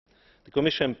The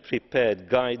Commission prepared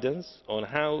guidance on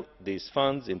how these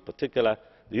funds, in particular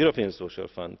the European Social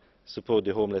Fund, support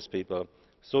the homeless people,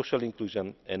 social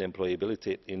inclusion and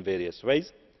employability in various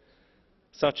ways,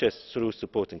 such as through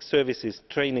supporting services,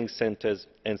 training centres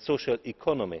and social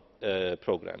economy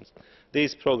programmes.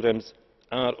 These programmes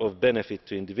are of benefit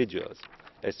to individuals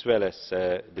as well as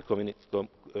the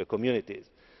communities.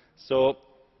 So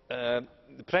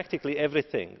practically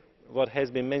everything what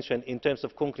has been mentioned in terms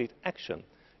of concrete action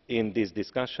in this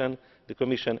discussion, the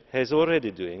Commission has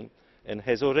already doing and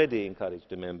has already encouraged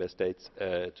the Member States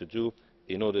to do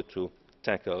in order to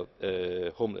tackle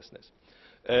homelessness.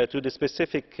 To the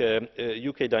specific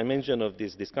UK dimension of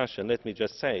this discussion, let me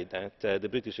just say that the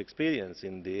British experience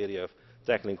in the area of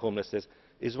tackling homelessness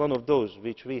is one of those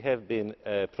which we have been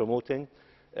promoting.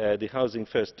 The Housing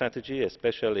First strategy,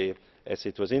 especially as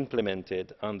it was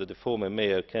implemented under the former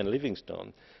Mayor Ken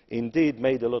Livingstone, indeed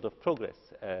made a lot of progress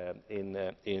in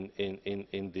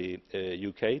the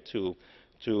UK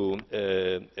to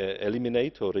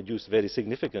eliminate or reduce very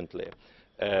significantly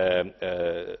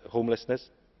homelessness,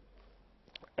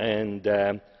 and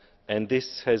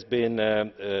this has been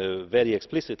very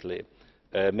explicitly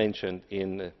mentioned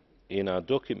in our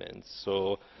documents.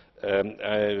 So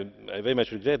I very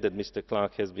much regret that Mr.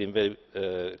 Clark has been very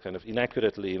kind of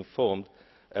inaccurately informed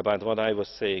about what I was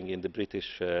saying in the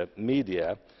British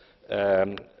media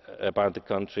about the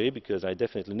country, because I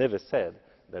definitely never said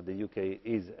that the UK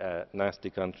is a nasty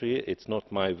country. It's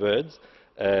not my words.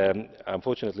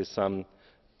 Unfortunately, some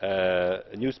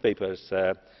newspapers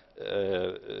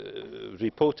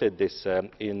reported this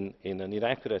in an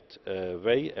inaccurate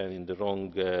way and in the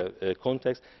wrong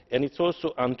context, and it's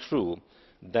also untrue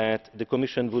that the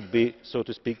Commission would be, so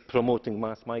to speak, promoting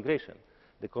mass migration.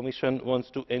 The Commission wants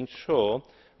to ensure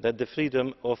that the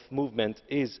freedom of movement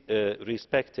is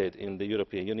respected in the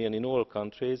European Union in all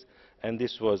countries, and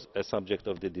this was a subject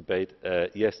of the debate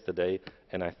yesterday,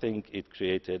 and I think it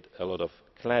created a lot of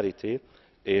clarity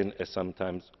in a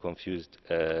sometimes confused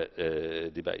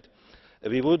debate.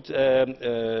 We would,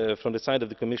 from the side of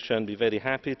the Commission, be very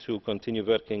happy to continue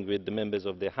working with the members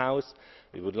of the House.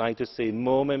 We would like to see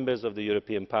more members of the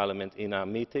European Parliament in our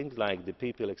meetings, like the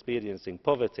People Experiencing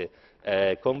Poverty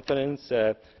conference.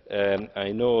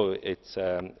 I know it's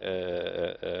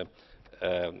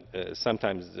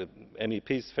sometimes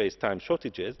MEPs face time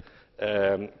shortages,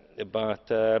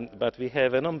 but we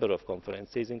have a number of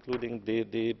conferences, including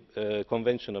the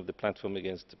Convention of the Platform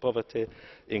Against Poverty,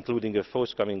 including a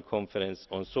forthcoming conference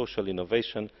on social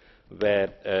innovation,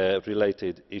 where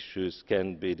related issues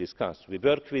can be discussed. We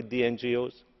work with the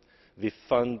NGOs. We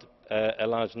fund a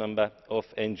large number of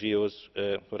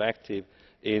NGOs who are active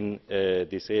in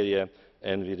this area,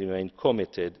 and we remain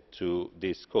committed to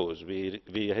this cause.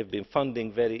 We have been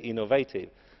funding very innovative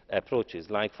approaches,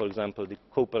 like, for example, the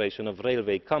cooperation of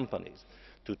railway companies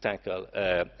to tackle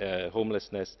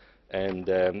homelessness, and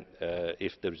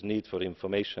if there is need for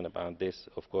information about this,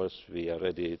 of course, we are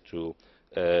ready to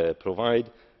provide,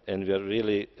 and we are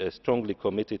really strongly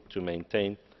committed to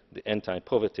maintain the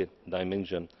anti-poverty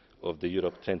dimension of the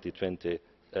Europe 2020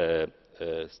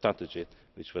 strategy,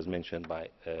 which was mentioned by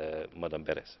Madam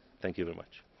Beres. Thank you very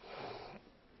much.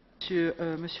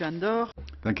 Monsieur Andor.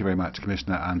 Thank you very much,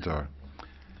 Commissioner Andor.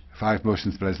 5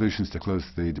 motions for resolutions to close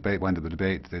the debate. Wind up the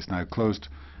debate is now closed,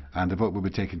 and the vote will be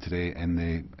taken today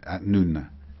at noon.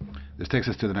 This takes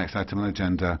us to the next item on the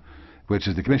agenda, which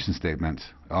is the Commission statement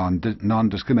on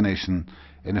non-discrimination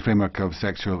in the framework of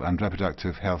sexual and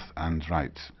reproductive health and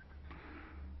rights.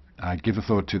 I give the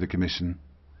floor to the Commission,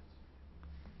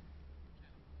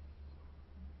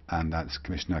 and that's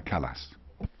Commissioner Kallas.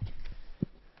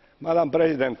 Madam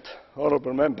President,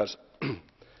 honourable members,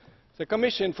 the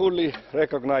Commission fully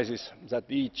recognises that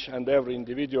each and every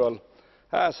individual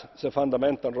has the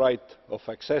fundamental right of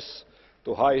access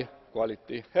to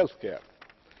high-quality health care.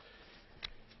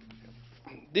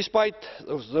 Despite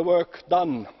the work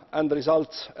done and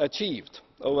results achieved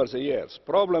over the years,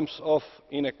 problems of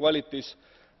inequalities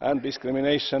and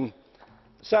discrimination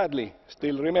sadly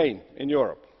still remain in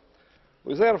Europe.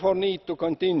 We therefore need to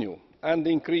continue and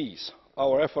increase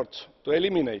our efforts to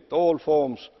eliminate all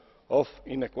forms of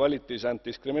inequalities and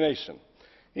discrimination,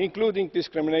 including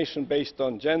discrimination based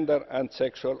on gender and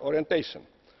sexual orientation.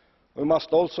 We must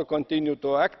also continue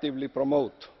to actively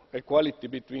promote equality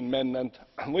between men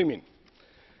and women.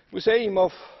 With the aim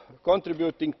of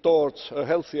contributing towards a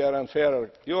healthier and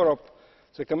fairer Europe,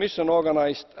 the Commission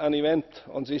organised an event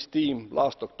on this theme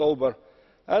last October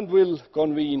and will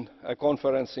convene a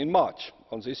conference in March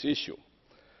on this issue.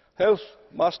 Health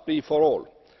must be for all.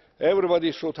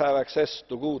 Everybody should have access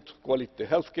to good quality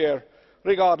health care,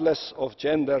 regardless of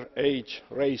gender, age,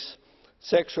 race,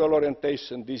 sexual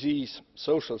orientation, disease,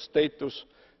 social status,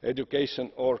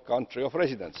 education or country of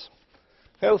residence.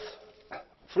 Health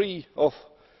free of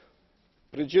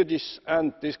prejudice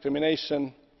and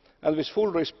discrimination and with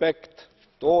full respect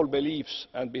to all beliefs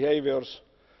and behaviours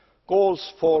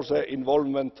calls for the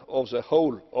involvement of the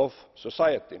whole of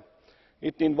society.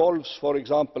 It involves, for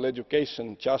example,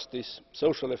 education, justice,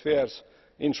 social affairs,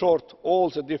 in short, all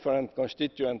the different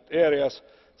constituent areas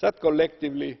that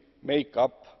collectively make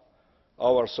up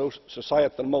our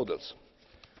societal models.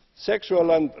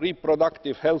 Sexual and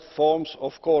reproductive health forms,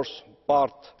 of course,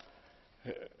 part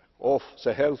of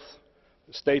the health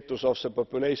status of the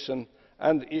population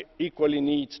and equally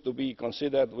needs to be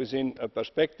considered within a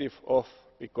perspective of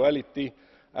equality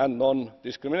and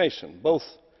non-discrimination, both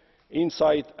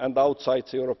inside and outside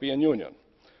the European Union.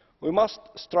 We must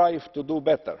strive to do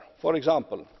better. For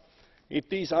example,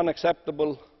 it is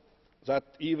unacceptable that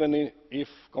even if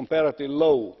comparatively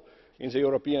low in the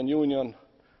European Union,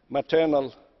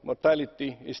 maternal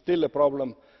mortality is still a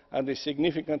problem and is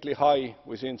significantly high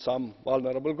within some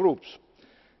vulnerable groups.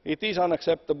 It is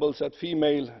unacceptable that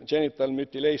female genital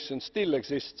mutilation still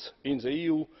exists in the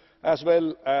EU as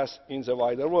well as in the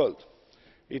wider world.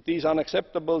 It is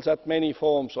unacceptable that many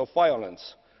forms of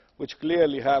violence, which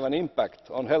clearly have an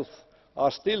impact on health, are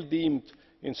still deemed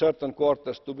in certain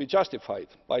quarters to be justified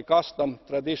by custom,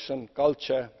 tradition,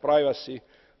 culture, privacy,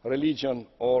 religion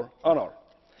or honour.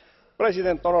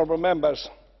 President, honourable members,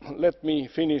 let me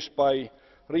finish by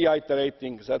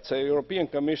reiterating that the European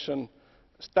Commission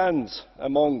stands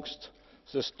amongst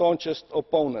the staunchest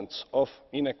opponents of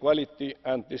inequality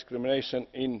and discrimination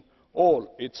in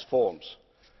all its forms.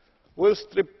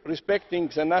 Whilst respecting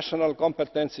the national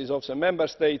competencies of the Member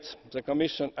States, the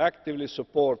Commission actively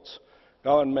supports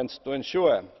governments to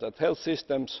ensure that health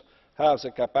systems have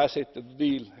the capacity to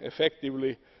deal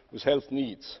effectively with health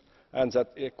needs and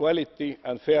that equality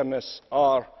and fairness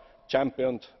are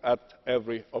championed at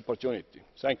every opportunity.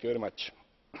 Thank you very much.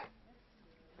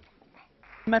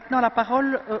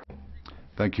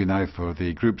 Thank you. Now for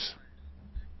the groups.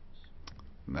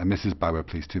 Mrs. Bauer,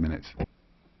 please, 2 minutes.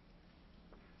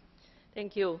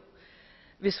 Thank you.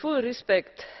 With full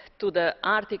respect to the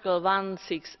Article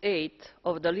 168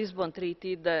 of the Lisbon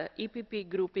Treaty, the EPP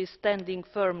Group is standing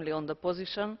firmly on the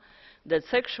position that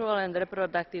sexual and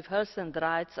reproductive health and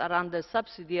rights are under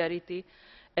subsidiarity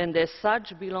and as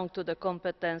such belong to the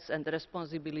competence and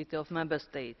responsibility of Member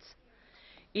States.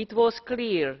 It was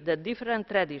clear that different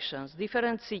traditions,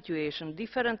 different situations,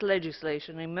 different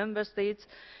legislation in Member States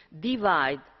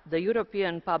divide the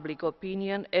European public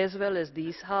opinion as well as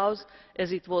this House,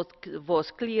 as it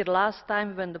was clear last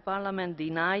time when the Parliament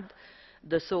denied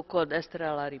the so-called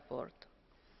Estrela report.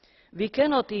 We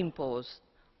cannot impose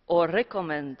or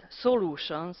recommend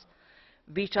solutions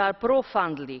which are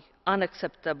profoundly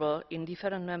unacceptable in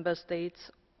different Member States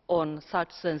on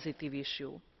such sensitive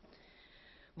issue.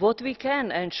 What we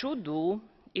can and should do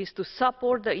is to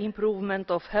support the improvement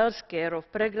of health care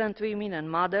of pregnant women and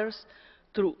mothers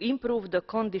to improve the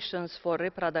conditions for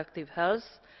reproductive health,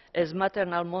 as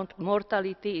maternal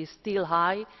mortality is still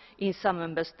high in some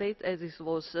Member States, as it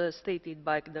was stated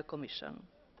by the Commission.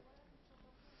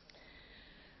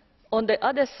 On the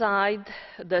other side,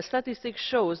 the statistics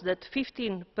shows that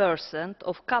 15%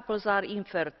 of couples are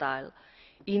infertile.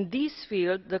 In this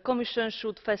field, the Commission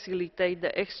should facilitate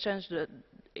the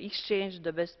exchange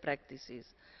the best practices.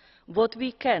 What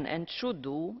we can and should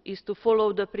do is to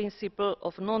follow the principle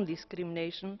of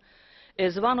non-discrimination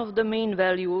as one of the main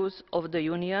values of the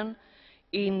Union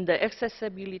in the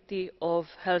accessibility of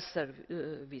health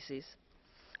services.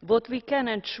 What we can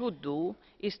and should do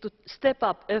is to step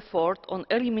up effort on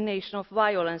elimination of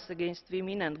violence against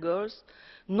women and girls,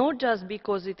 not just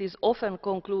because it is often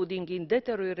concluding in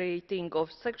deteriorating of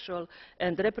sexual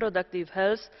and reproductive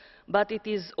health, but it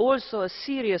is also a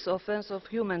serious offence of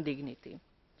human dignity.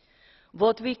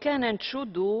 What we can and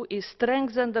should do is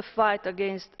strengthen the fight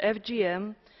against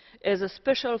FGM as a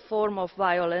special form of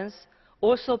violence,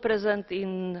 also present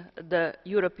in the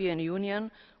European Union,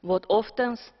 what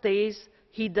often stays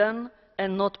hidden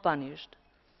and not punished.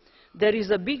 There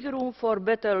is a big room for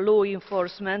better law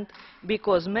enforcement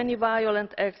because many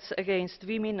violent acts against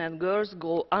women and girls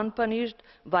go unpunished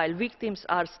while victims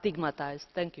are stigmatized.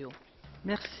 Thank you.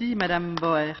 Merci, Madame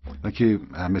Bauer. Thank you,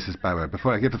 Mrs. Bauer.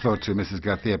 Before I give the floor to Mrs.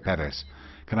 Garcia Perez,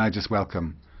 can I just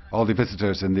welcome all the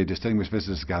visitors in the Distinguished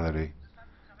Visitors Gallery,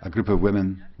 a group of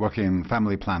women working in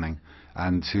family planning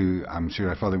and who I'm sure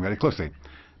are following very closely.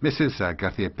 Mrs.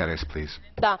 Garcia Perez, please.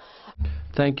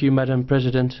 Thank you, Madam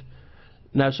President.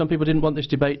 Now, some people didn't want this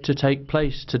debate to take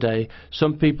place today.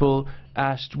 Some people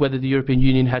asked whether the European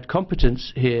Union had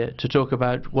competence here to talk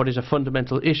about what is a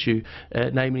fundamental issue,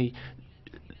 namely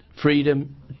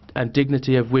freedom and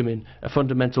dignity of women, a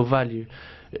fundamental value.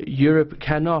 Europe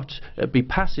cannot be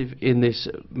passive in this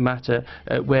matter,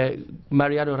 where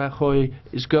Mariano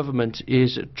Rajoy's government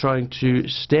is trying to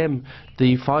stem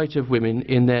the fight of women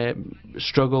in their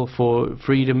struggle for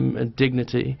freedom and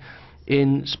dignity.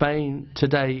 In Spain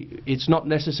today, it's not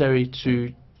necessary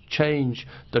to change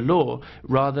the law.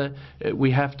 Rather,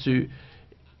 we have to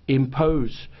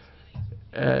impose,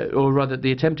 or rather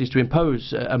the attempt is to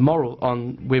impose a moral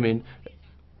on women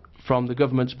from the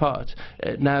government's part.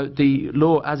 Now, the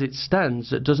law as it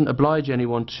stands doesn't oblige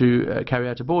anyone to carry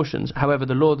out abortions. However,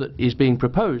 the law that is being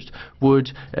proposed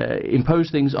would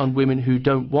impose things on women who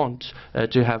don't want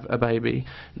to have a baby.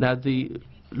 Now, the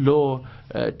law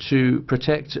to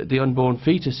protect the unborn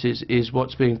fetuses is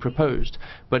what's being proposed.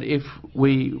 But if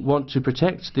we want to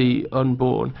protect the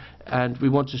unborn and we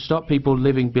want to stop people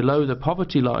living below the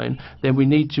poverty line, then we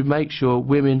need to make sure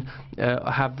women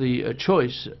have the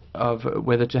choice of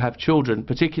whether to have children,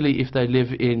 particularly if they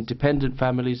live in dependent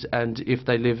families and if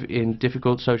they live in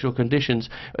difficult social conditions.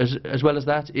 As well as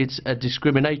that, it's a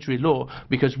discriminatory law,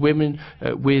 because women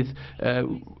with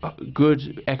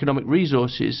good economic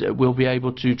resources will be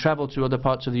able to travel to other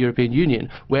parts of the European Union,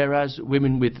 whereas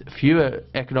women with fewer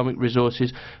economic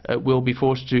resources will be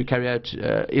forced to carry out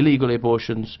illegal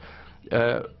abortions,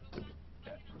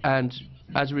 and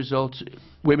as a result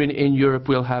women in Europe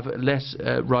will have less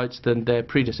rights than their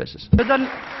predecessors. Je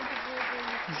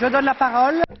donne la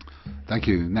parole. Thank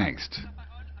you. Next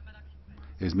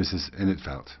is Mrs.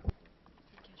 Inetfeldt.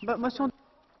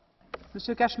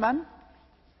 Monsieur Cashman.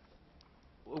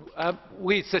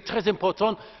 Oui, c'est très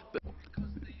important.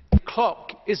 The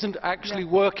clock isn't actually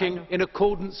working in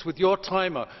accordance with your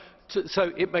timer,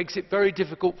 so it makes it very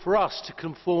difficult for us to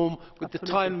conform with the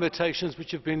time limitations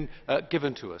which have been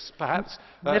given to us. Perhaps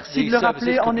Merci de le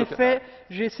rappeler. En effet,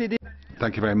 j'ai cédé.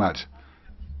 Thank you very much.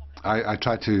 I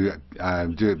tried to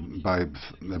do it by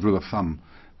the rule of thumb,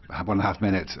 1.5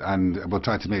 minutes, and we'll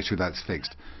try to make sure that's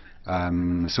fixed,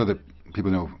 so that people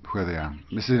know where they are.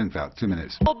 Mrs. Intveld, 2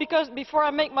 minutes. Well, because before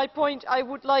I make my point, I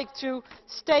would like to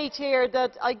state here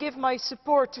that I give my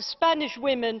support to Spanish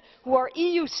women who are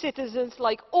EU citizens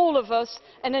like all of us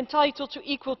and entitled to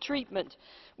equal treatment.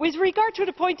 With regard to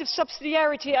the point of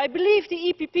subsidiarity, I believe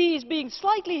the EPP is being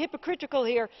slightly hypocritical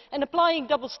here and applying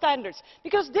double standards,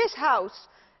 because this House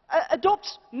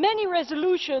adopts many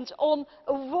resolutions on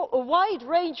a wide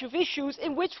range of issues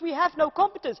in which we have no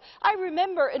competence. I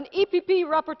remember an EPP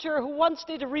rapporteur who once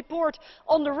did a report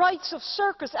on the rights of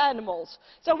circus animals.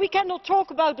 So we cannot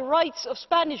talk about the rights of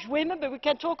Spanish women, but we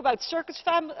can talk about circus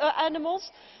animals.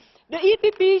 The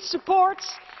EPP supports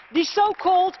the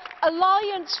so-called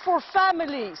Alliance for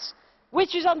Families,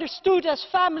 which is understood as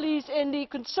families in the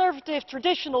conservative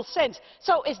traditional sense.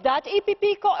 So is that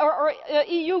EPP or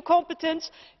EU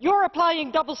competence? You're applying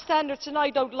double standards and I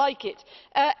don't like it.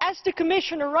 As the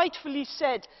Commissioner rightfully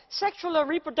said, sexual and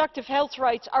reproductive health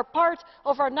rights are part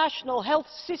of our national health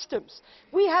systems.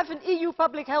 We have an EU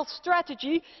public health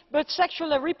strategy, but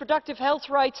sexual and reproductive health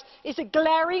rights is a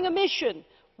glaring omission.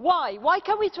 Why? Why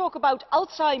can we talk about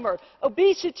Alzheimer,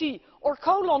 obesity or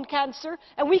colon cancer,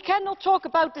 and we cannot talk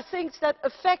about the things that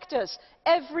affect us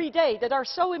every day, that are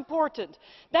so important?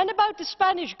 Then about the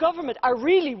Spanish government, I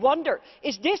really wonder,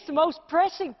 is this the most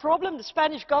pressing problem the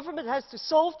Spanish government has to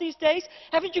solve these days?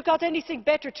 Haven't you got anything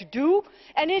better to do?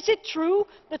 And is it true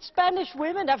that Spanish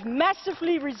women have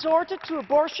massively resorted to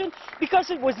abortion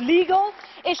because it was legal?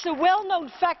 It's a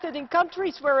well-known fact that in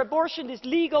countries where abortion is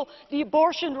legal, the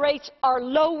abortion rates are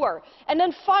lower. And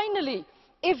then finally,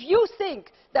 if you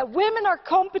think that women are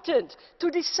competent to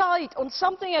decide on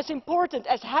something as important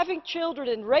as having children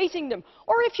and raising them,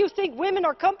 or if you think women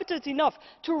are competent enough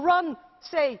to run,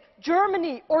 say,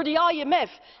 Germany or the IMF,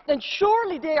 then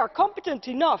surely they are competent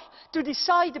enough to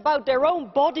decide about their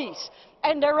own bodies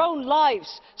and their own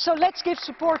lives. So let's give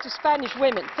support to Spanish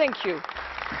women. Thank you.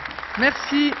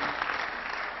 Merci.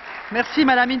 Merci,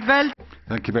 Madame Intveld.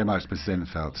 Thank you very much, Mrs.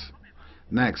 Intveld.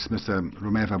 Next, Mr.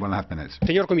 Romeva, 1.5 minutes.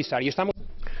 Señor Comisario, estamos...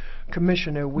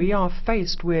 Commissioner, we are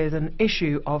faced with an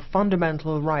issue of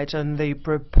fundamental rights, and the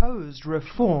proposed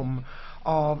reform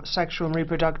of sexual and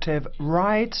reproductive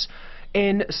rights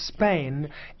in Spain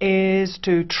is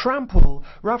to trample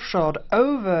roughshod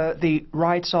over the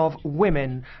rights of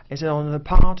women. It's on the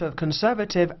part of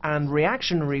conservative and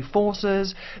reactionary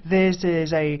forces. This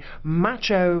is a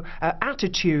macho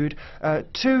attitude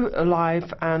to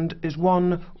life and is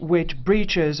one which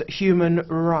breaches human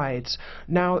rights.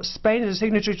 Now, Spain is a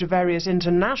signatory to various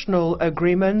international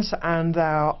agreements, and there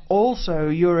are also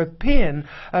European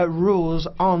rules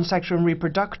on sexual and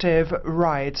reproductive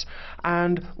rights,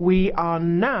 and we are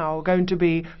now going to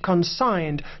be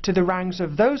consigned to the ranks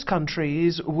of those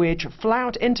countries which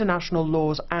flout international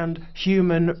laws and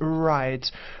human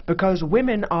rights, because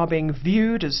women are being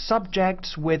viewed as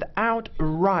subjects without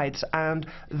rights, and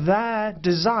their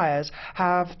desires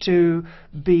have to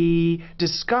be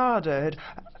discarded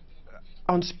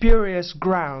on spurious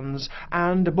grounds,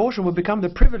 and abortion will become the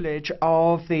privilege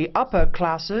of the upper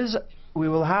classes. We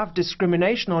will have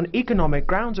discrimination on economic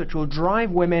grounds, which will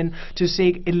drive women to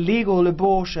seek illegal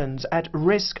abortions at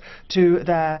risk to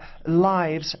their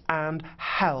lives and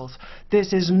health.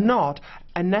 This is not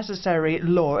a necessary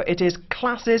law. It is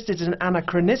classist, it is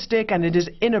anachronistic, and it is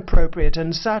inappropriate,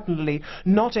 and certainly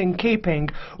not in keeping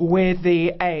with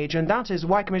the age. And that is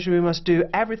why, Commissioner, we must do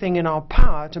everything in our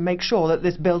power to make sure that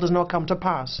this bill does not come to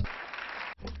pass.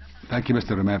 Thank you,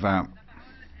 Mr. Romeva.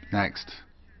 Next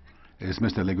is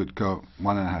Mr. Legutko,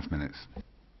 1.5 minutes.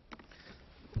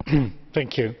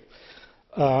 Thank you.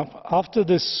 After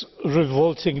this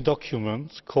revolting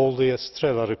document called the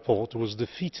Stadler report was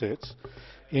defeated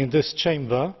in this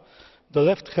chamber, the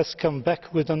left has come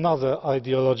back with another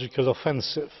ideological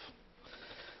offensive.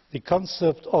 The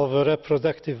concept of a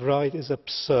reproductive right is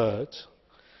absurd.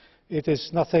 It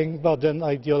is nothing but an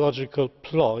ideological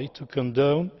ploy to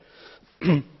condone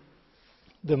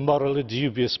the morally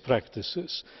dubious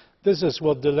practices. This is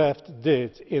what the left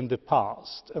did in the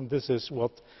past, and this is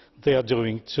what they are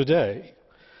doing today.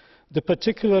 The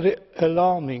particularly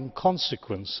alarming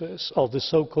consequences of the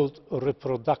so-called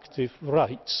reproductive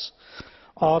rights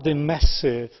are the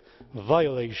massive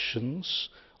violations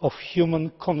of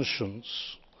human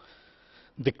conscience.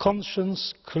 The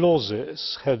conscience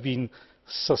clauses have been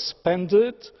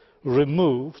suspended,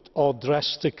 removed, or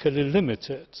drastically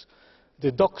limited.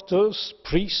 The doctors,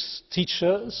 priests,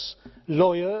 teachers,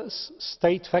 lawyers,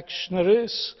 state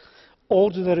functionaries,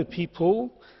 ordinary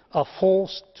people are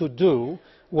forced to do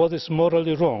what is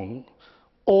morally wrong.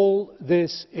 All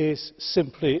this is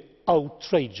simply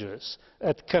outrageous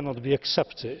and cannot be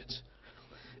accepted.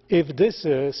 If this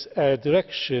is a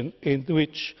direction in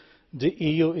which the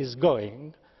EU is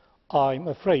going, I'm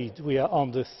afraid we are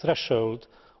on the threshold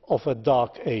of a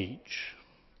dark age.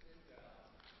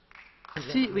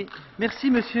 Merci,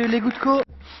 Monsieur Legutko.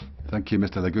 Thank you,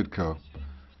 Mr. Legutko.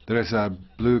 There is a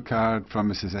blue card from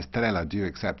Mrs. Estrela. Do you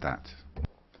accept that?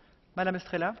 Madame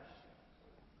Estrela.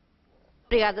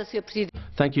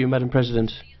 Thank you, Madam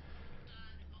President.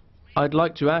 I'd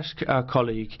like to ask our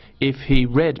colleague if he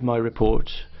read my report,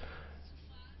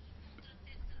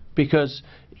 because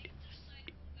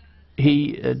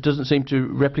he doesn't seem to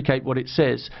replicate what it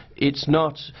says. It's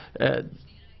not.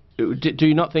 Do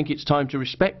you not think it's time to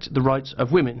respect the rights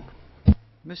of women?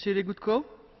 Monsieur Legutko.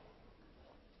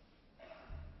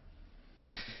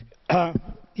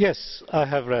 Yes, I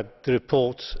have read the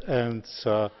report, and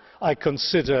I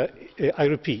consider, I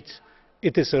repeat,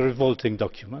 it is a revolting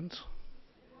document.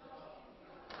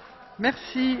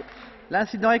 Merci.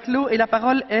 L'incident est clos et la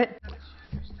parole est...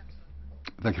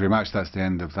 Thank you very much. That's the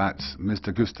end of that.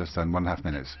 Mr. Gustafsson, 1.5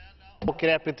 minutes.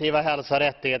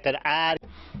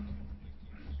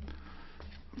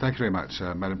 Thank you very much,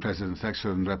 Madam President.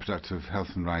 Sexual and reproductive health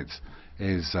and rights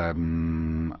is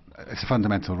it's a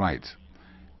fundamental right.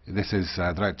 This is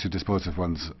the right to dispose of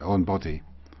one's own body.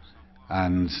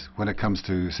 And when it comes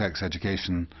to sex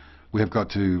education, we have got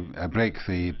to break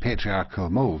the patriarchal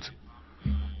mould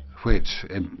which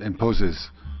imposes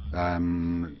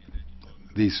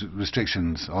these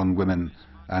restrictions on women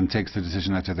and takes the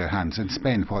decision out of their hands. In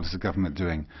Spain, what is the government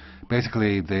doing?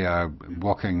 Basically, they are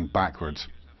walking backwards.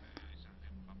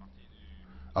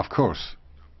 Of course,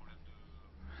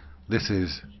 there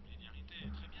is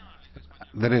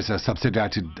a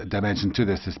subsidiarity dimension to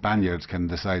this. The Spaniards can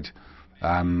decide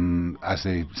as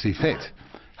they see fit.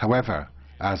 However,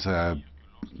 as a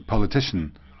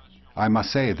politician, I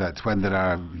must say that when there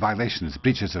are violations,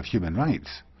 breaches of human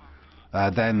rights,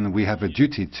 then we have a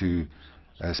duty to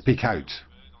speak out,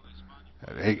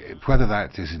 whether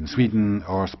that is in Sweden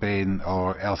or Spain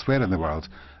or elsewhere in the world.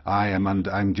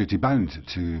 I'm duty bound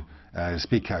to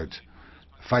speak out,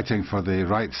 fighting for the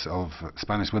rights of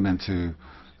Spanish women to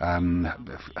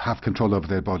have control over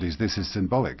their bodies. This is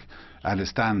symbolic, and it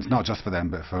stands not just for them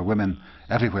but for women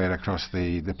everywhere across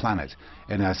the planet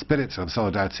in a spirit of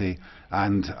solidarity,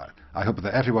 and I hope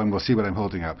that everyone will see what I'm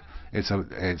holding up. It's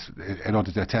in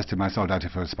order to attest to my solidarity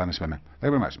for Spanish women.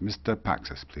 Thank you very much. Mr.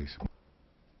 Paxas, please.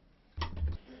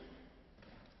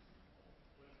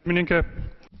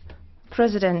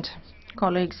 President,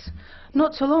 colleagues,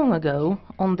 not so long ago,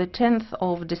 on the 10th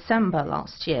of December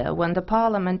last year, when the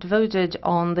Parliament voted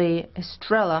on the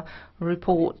Stadler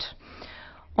report,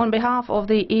 on behalf of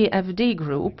the EFD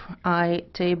group, I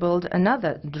tabled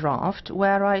another draft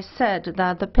where I said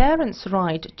that the parents'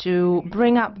 right to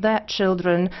bring up their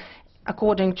children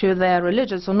according to their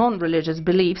religious or non-religious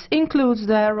beliefs includes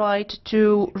their right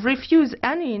to refuse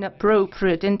any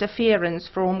inappropriate interference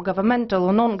from governmental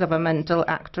or non-governmental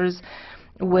actors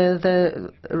with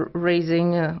the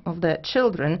raising of their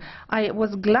children. I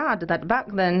was glad that back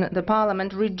then the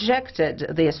Parliament rejected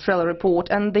the Stadler report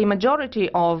and the majority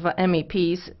of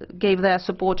MEPs gave their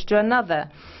support to another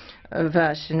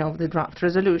version of the draft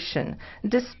resolution.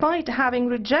 Despite having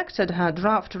rejected her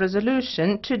draft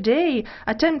resolution, today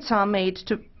attempts are made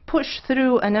to push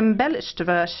through an embellished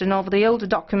version of the old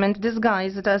document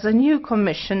disguised as a new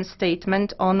Commission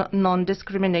statement on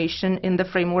non-discrimination in the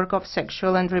framework of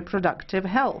sexual and reproductive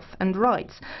health and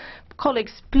rights.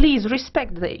 Colleagues, please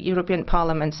respect the European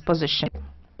Parliament's position.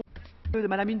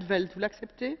 Madame in 't Veld, vous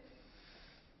l'acceptez?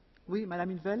 Oui,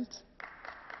 Madame in 't Veld.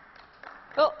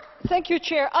 Well, thank you,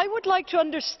 Chair. I would like to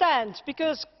understand,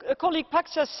 because colleague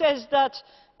Paxas says that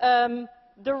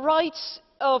the rights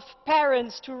of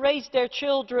parents to raise their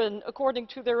children according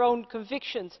to their own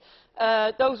convictions,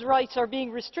 those rights are being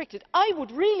restricted. I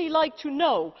would really like to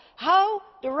know how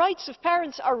the rights of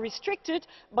parents are restricted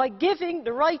by giving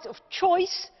the right of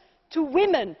choice to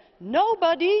women.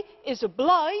 Nobody is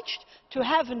obliged to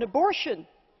have an abortion.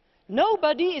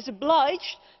 Nobody is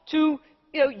obliged to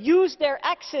use their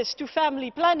access to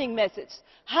family planning methods.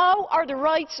 How are the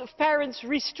rights of parents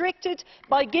restricted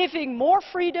by giving more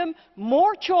freedom,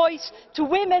 more choice to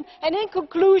women? And in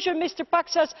conclusion, Mr.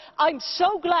 Paxas, I'm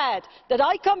so glad that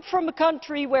I come from a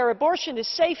country where abortion is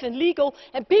safe and legal,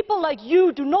 and people like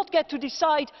you do not get to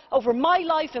decide over my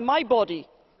life and my body.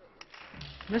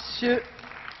 Monsieur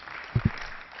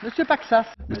Paxas.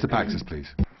 Mr. Paxas, please.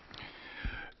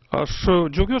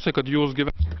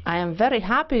 I am very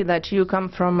happy that you come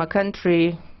from a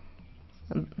country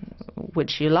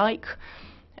which you like,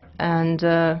 and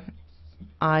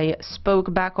I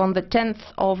spoke back on the 10th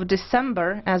of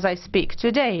December as I speak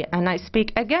today, and I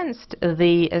speak against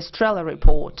the Stadler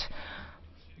report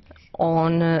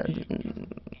on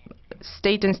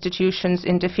state institutions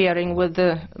interfering with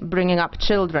the bringing up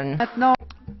children.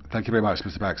 Thank you very much,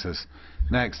 Mr. Paxas.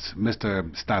 Next, Mr.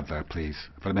 Stadler, please,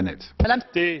 for a minute.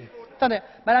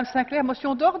 Madame Sinclair,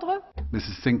 motion d'ordre?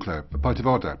 Mrs. Sinclair, point of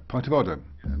order. Point of order,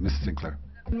 Mrs. Sinclair.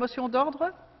 Une motion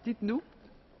d'ordre? Dites-nous.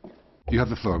 You have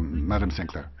the floor, Madam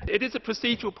Sinclair. It is a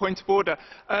procedural point of order.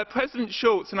 President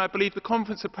Schulz and I believe the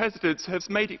Conference of Presidents has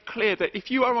made it clear that if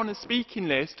you are on a speaking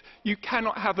list, you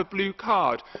cannot have a blue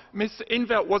card. Ms. in 't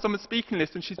Veld was on the speaking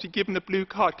list and she's been given a blue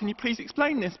card. Can you please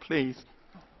explain this, please?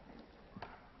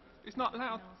 It's not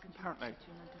allowed, apparently.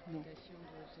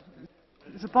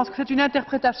 Je pense que c'est une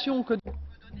interprétation que...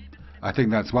 I think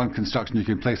that's one construction you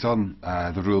can place on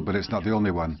the rule, but it's not the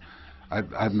only one.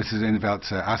 Mrs. in 't Veld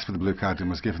asked for the blue card and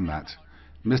was given that.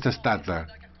 Mr. Stadler,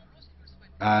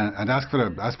 and ask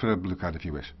for a blue card if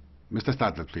you wish. Mr.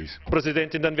 Stadler, please.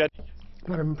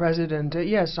 Madam President,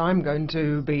 yes, I'm going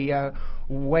to be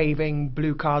waving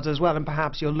blue cards as well, and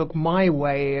perhaps you'll look my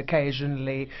way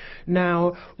occasionally.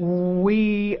 Now,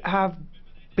 we have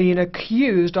been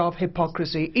accused of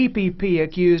hypocrisy, EPP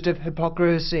accused of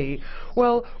hypocrisy.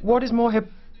 Well, what is more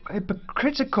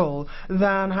hypocritical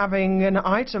than having an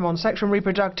item on sexual and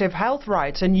reproductive health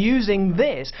rights and using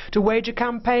this to wage a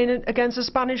campaign against the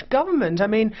Spanish government? I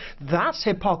mean, that's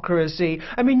hypocrisy.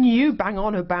 I mean, you bang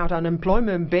on about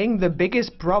unemployment being the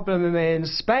biggest problem in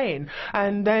Spain,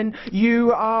 and then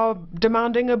you are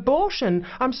demanding abortion.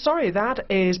 I'm sorry, that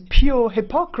is pure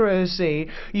hypocrisy.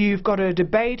 You've got a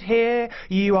debate here,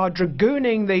 you are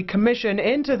dragooning the Commission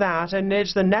into that, and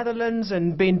it's the Netherlands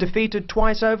and being defeated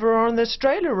twice over on the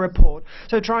Australia report.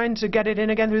 So trying to get it in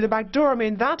again through the back door, I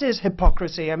mean, that is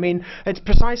hypocrisy. I mean, it's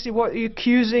precisely what you're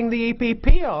accusing the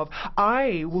EPP of.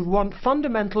 I would want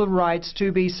fundamental rights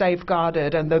to be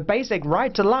safeguarded, and the basic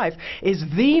right to life is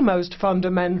the most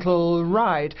fundamental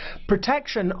right.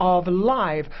 Protection of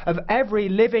life of every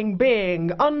living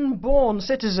being, unborn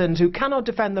citizens who cannot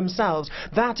defend themselves,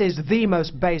 that is the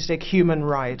most basic human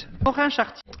right.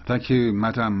 Thank you,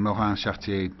 Madame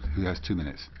Morin-Chartier, who has 2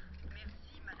 minutes.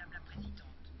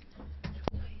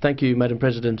 Thank you, Madam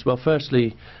President. Well,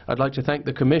 firstly, I'd like to thank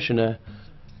the Commissioner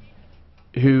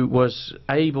who was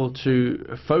able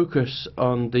to focus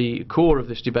on the core of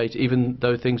this debate, even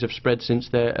though things have spread since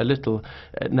there a little.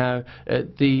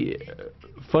 The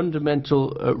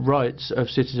fundamental rights of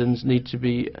citizens need to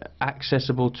be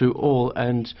accessible to all,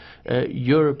 and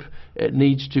Europe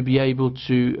needs to be able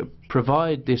to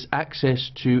provide this access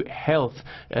to health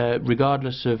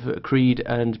regardless of creed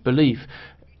and belief.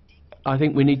 I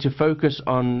think we need to focus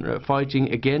on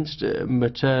fighting against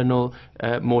maternal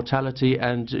mortality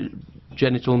and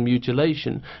genital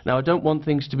mutilation. Now, I don't want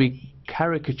things to be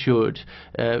caricatured,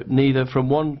 neither from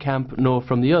one camp nor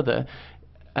from the other.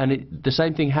 And the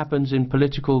same thing happens in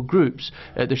political groups.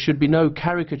 There should be no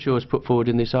caricatures put forward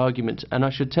in this argument. And I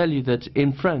should tell you that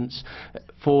in France,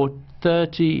 for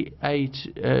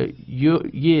 38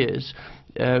 years,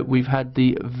 we've had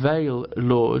the veil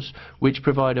laws, which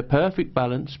provide a perfect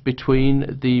balance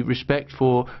between the respect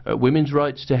for women's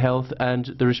rights to health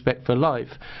and the respect for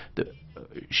life.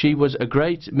 She was a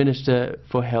great Minister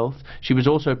for Health. She was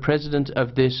also President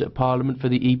of this Parliament for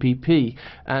the EPP.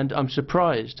 And I'm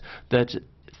surprised that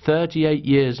 38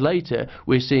 years later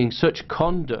we're seeing such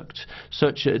conduct,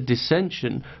 such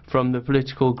dissension from the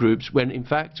political groups, when in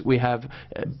fact we have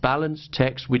a balanced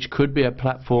text which could be a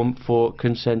platform for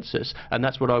consensus. And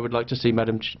that's what I would like to see,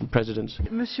 Madam President.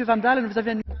 Monsieur Van Dalen, vous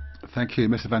avez Thank you.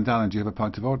 Mr Van Dalen, do you have a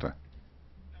point of order?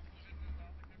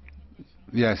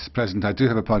 Yes, President, I do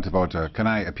have a point of order. Can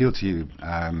I appeal to you,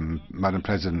 Madam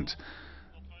President,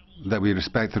 that we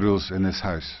respect the rules in this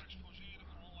House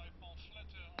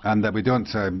and that we don't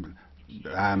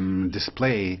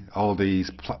display all these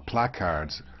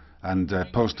placards and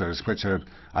posters which are,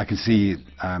 I can see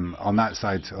on that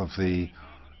side of the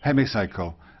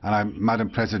hemicycle. And Madam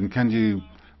President, can you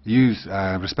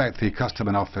respect the custom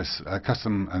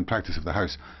and practice of the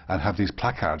House and have these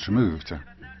placards removed?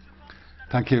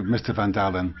 Thank you, Mr Van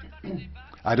Dalen.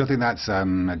 I don't think that's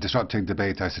disrupting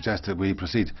debate. I suggest that we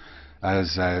proceed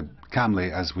as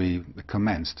calmly as we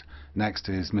commenced. Next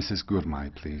is Mrs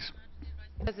Gurmai, please.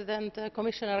 President,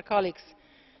 Commissioner, colleagues,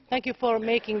 thank you for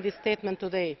making this statement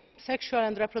today. Sexual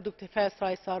and reproductive health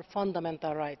rights are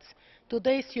fundamental rights.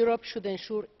 Today's Europe should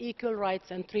ensure equal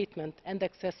rights and treatment and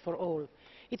access for all.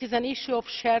 It is an issue of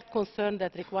shared concern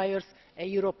that requires a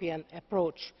European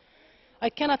approach. I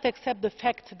cannot accept the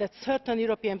fact that certain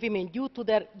European women, due to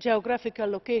their geographical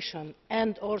location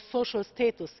and or social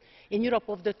status in Europe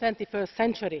of the 21st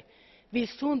century, will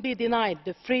soon be denied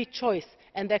the free choice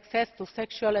and access to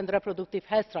sexual and reproductive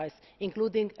health rights,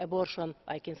 including abortion,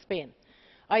 like in Spain.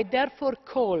 I therefore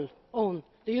call on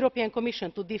the European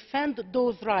Commission to defend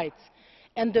those rights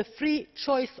and the free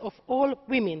choice of all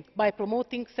women by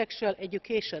promoting sexual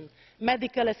education,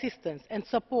 medical assistance and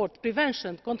support,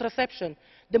 prevention, contraception,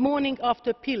 the morning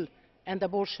after pill and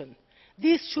abortion.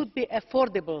 These should be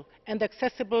affordable and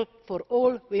accessible for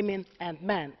all women and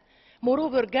men.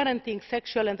 Moreover, guaranteeing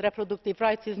sexual and reproductive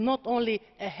rights is not only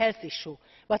a health issue,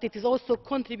 but it also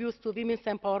contributes to women's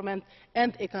empowerment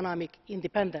and economic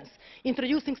independence.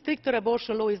 Introducing stricter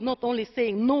abortion law is not only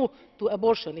saying no to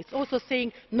abortion, it is also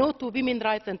saying no to women's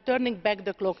rights and turning back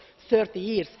the clock 30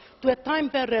 years, to a time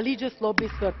when religious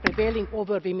lobbies were prevailing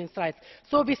over women's rights.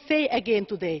 So we say again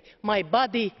today, my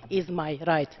body is my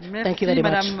right. Merci, thank you very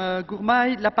much. Madame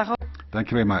Gurmai. La parole.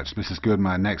 Thank you very much, Mrs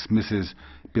Gurmai. Next, Mrs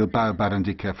Bilbao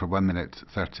Barandica for 1 minute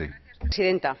 30.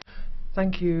 Presidenta.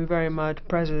 Thank you very much,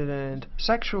 President.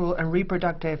 Sexual and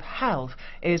reproductive health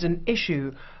is an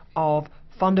issue of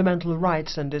fundamental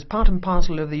rights and is part and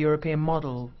parcel of the European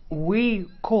model. We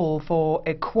call for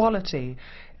equality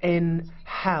in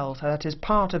health. That is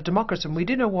part of democracy. And we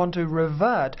do not want to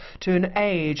revert to an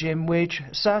age in which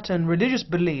certain religious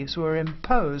beliefs were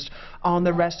imposed on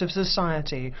the rest of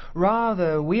society.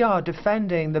 Rather, we are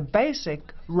defending the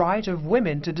basic right of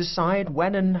women to decide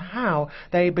when and how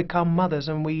they become mothers,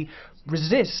 and we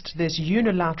resist this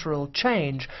unilateral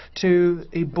change to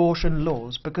abortion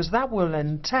laws, because that will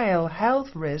entail health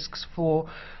risks for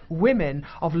women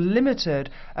of limited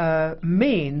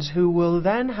means who will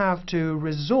then have to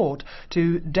resort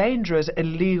to dangerous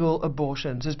illegal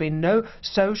abortions. There's been no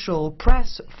social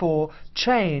press for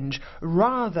change.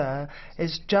 Rather,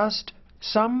 it's just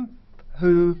some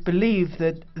who believe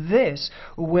that this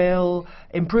will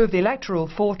improve the electoral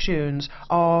fortunes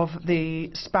of the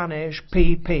Spanish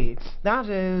PP. That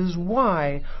is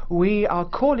why we are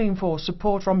calling for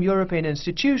support from European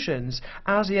institutions,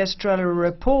 as the Stadler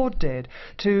report did,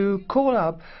 to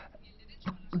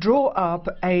draw up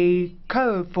a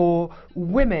code for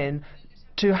women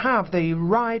to have the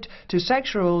right to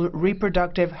sexual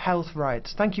reproductive health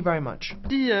rights. Thank you very much.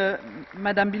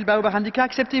 Madame Bilbao Barandica,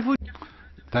 acceptez-vous?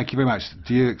 Thank you very much.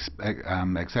 Do you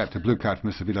accept a blue card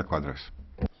from Mr. Vidal Quadras?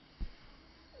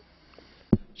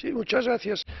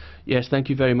 Yes, thank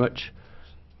you very much.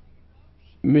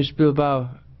 Ms. Bilbao,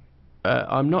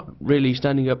 I'm not really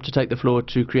standing up to take the floor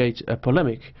to create a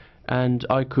polemic, and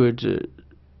I could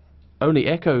only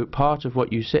echo part of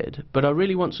what you said, but I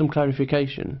really want some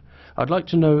clarification. I'd like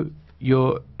to know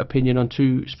your opinion on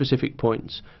two specific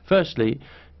points. Firstly,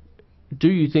 do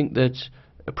you think that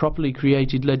a properly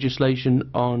created legislation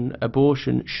on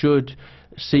abortion should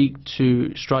seek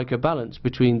to strike a balance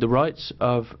between the rights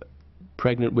of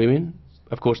pregnant women,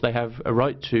 of course they have a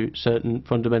right to certain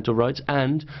fundamental rights,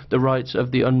 and the rights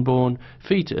of the unborn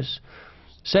fetus?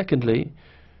 Secondly,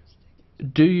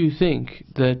 do you think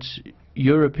that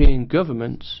European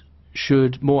governments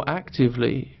should more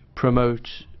actively promote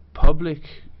public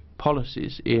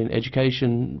policies in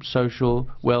education, social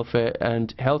welfare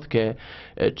and healthcare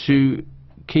to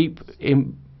keep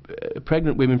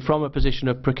pregnant women from a position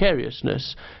of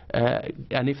precariousness,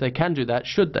 and if they can do that,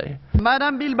 should they?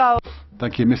 Madame Bilbao.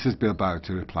 Thank you. Mrs. Bilbao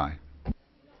to reply.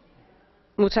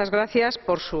 Muchas gracias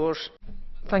por sus...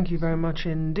 Thank you very much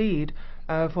indeed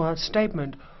for that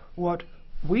statement. What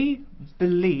we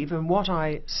believe and what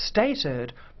I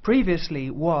stated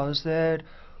previously was that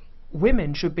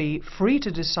women should be free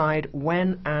to decide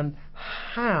when and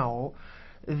how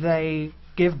they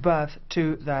give birth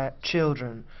to their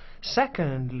children.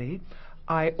 Secondly,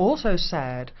 I also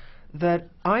said that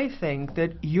I think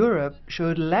that Europe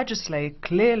should legislate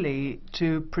clearly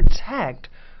to protect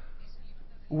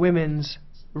women's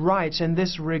rights in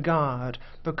this regard,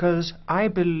 because I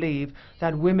believe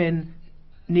that women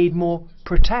need more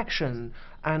protection,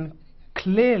 and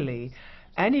clearly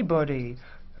anybody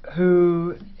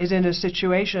who is in a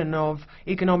situation of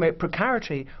economic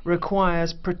precarity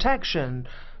requires protection,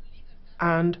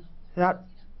 and that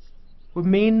would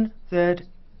mean that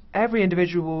every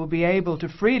individual will be able to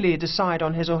freely decide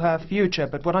on his or her future.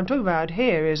 But what I'm talking about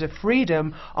here is a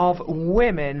freedom of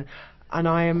women, and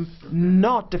I am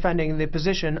not defending the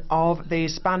position of the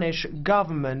Spanish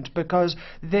government, because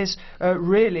this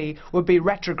really would be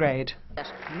retrograde.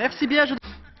 Merci bien.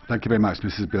 Thank you very much,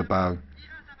 Mrs. Bilbao.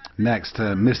 Next,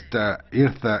 Mr.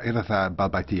 Irza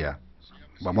Balbaitia.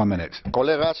 1 minute.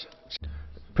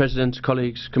 President,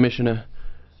 colleagues, Commissioner,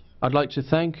 I'd like to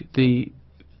thank the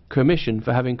Commission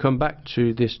for having come back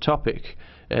to this topic.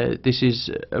 This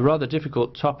is a rather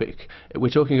difficult topic.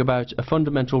 We're talking about a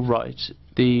fundamental right,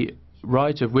 the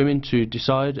right of women to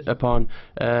decide upon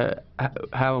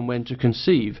how and when to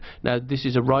conceive. Now, this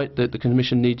is a right that the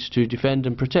Commission needs to defend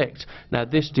and protect. Now,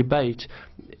 this debate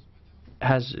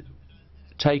has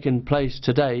taken place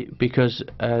today because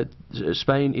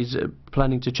Spain is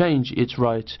planning to change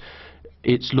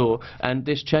its law, and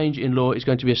this change in law is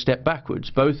going to be a step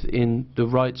backwards, both in the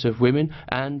rights of women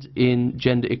and in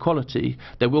gender equality.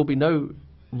 There will be no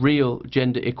real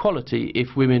gender equality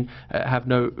if women have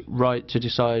no right to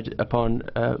decide upon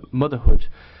motherhood.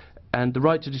 And the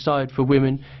right to decide for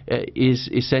women is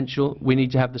essential. We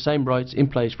need to have the same rights in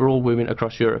place for all women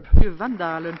across Europe.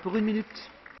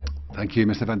 Thank you,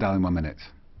 Mr. Van Dalen. 1 minute.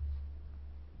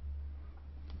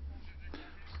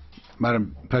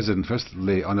 Madam President,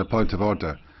 firstly, on a point of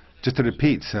order, just to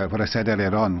repeat what I said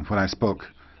earlier on when I spoke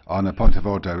on a point of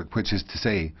order, which is to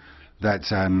say that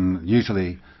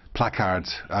usually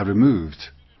placards are removed,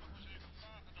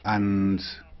 and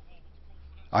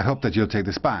I hope that you'll take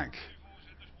this back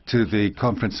to the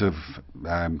Conference of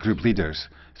Group Leaders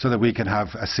so that we can have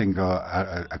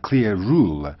a clear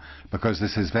rule, because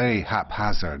this is very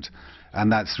haphazard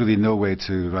and that's really no way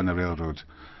to run a railroad.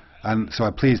 And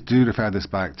so please do refer this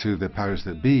back to the powers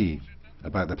that be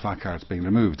about the placards being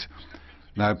removed.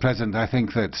 Now, President, I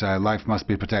think that life must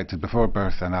be protected before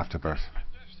birth and after birth.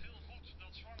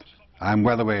 I'm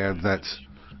well aware that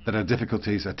there are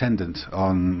difficulties attendant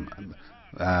on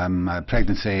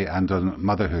pregnancy and on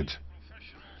motherhood.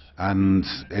 And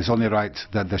it's only right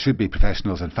that there should be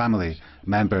professionals and family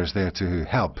members there to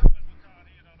help.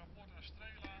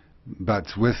 But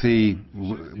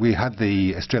we had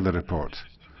the Stadler report,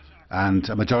 and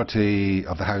a majority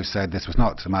of the House said this was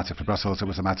not a matter for Brussels, it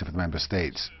was a matter for the Member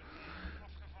States.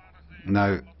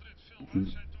 Now,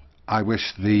 I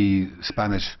wish the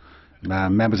Spanish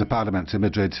members of Parliament to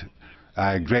Madrid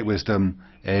great wisdom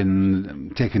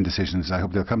in taking decisions. I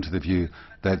hope they'll come to the view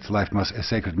that life is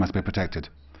sacred, must be protected.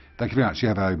 Thank you very much. You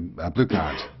have a blue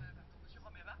card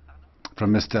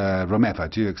from Mr. Romeva.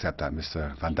 Do you accept that,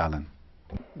 Mr. Van Dalen?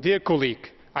 Dear colleague,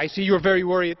 I see you're very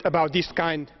worried about this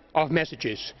kind of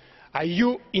messages. Are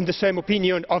you in the same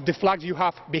opinion of the flags you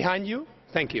have behind you?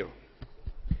 Thank you.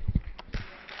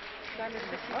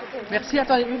 Merci.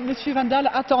 Attendez, Monsieur Van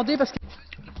Dalen, attendez parce que...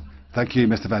 Thank you,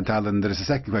 Mr Van Dalen. There is a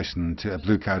second question to a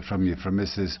blue card from you, from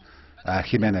Mrs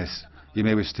Jimenez. You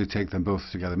may wish to take them both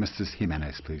together. Mrs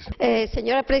Jimenez, please.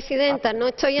 Señora Presidenta, no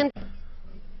estoy en...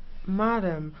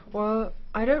 Madam, well,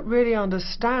 I don't really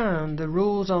understand the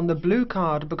rules on the blue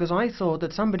card, because I thought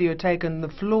that somebody who had taken the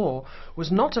floor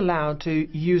was not allowed to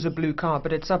use a blue card,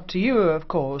 but it's up to you, of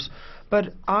course.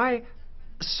 But I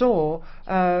saw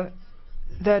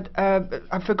that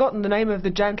I've forgotten the name of the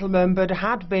gentleman, but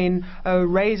had been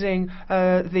raising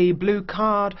the blue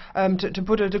card to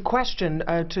put a question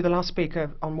to the last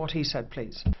speaker on what he said,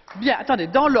 please. Bien, attendez,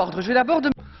 dans l'ordre, je vais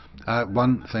d'abord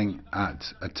one thing at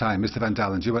a time. Mr Van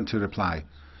Dalen, do you want to reply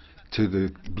to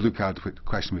the blue card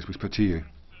question which was put to you?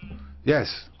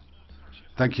 Yes.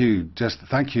 Thank you. Just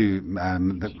thank you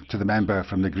to the member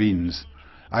from the Greens.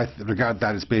 I regard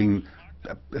that as being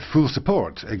full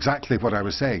support, exactly what I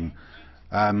was saying.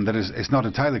 It's not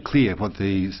entirely clear what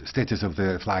the status of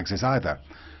the flags is either.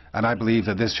 And I believe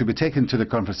that this should be taken to the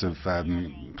Conference of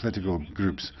Political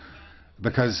Groups,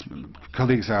 because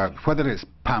colleagues are, whether it's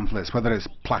pamphlets, whether it's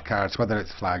placards, whether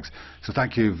it's flags. So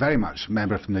thank you very much,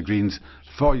 member from the Greens,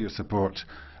 for your support.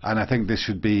 And I think this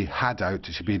should be had out,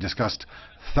 it should be discussed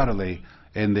thoroughly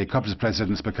in the Conference of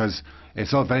Presidents, because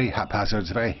it's all very haphazard,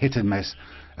 it's very hit and miss.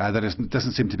 There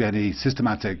doesn't seem to be any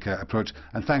systematic approach,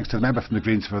 and thanks to the member from the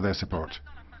Greens for their support.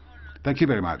 Thank you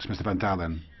very much, Mr Van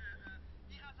Dalen.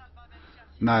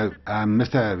 Now,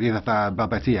 Mr Irafa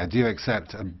Balbatia, do you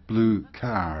accept a blue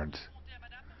card?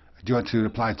 Do you want to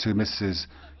reply to Mrs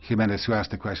Jimenez, who asked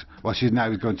the question? Well, she's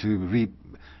now going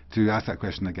to ask that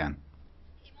question again.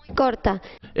 Corta.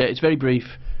 It's very brief.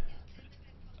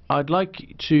 I'd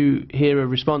like to hear a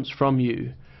response from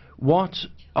you. What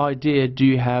idea do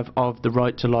you have of the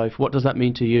right to life? What does that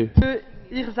mean to you?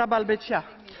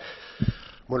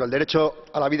 Bueno, el derecho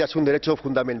a la vida es un derecho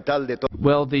fundamental de todos.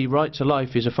 Well, the right to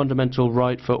life is a fundamental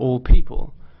right for all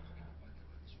people.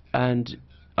 And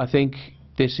I think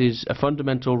this is a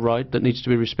fundamental right that needs to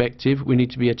be respected. We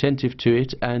need to be attentive to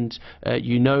it, and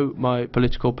you know my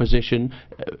political position,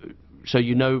 so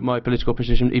you know my political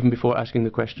position even before asking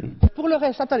the question.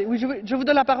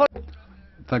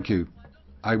 Thank you.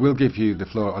 I will give you the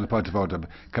floor on the point of order.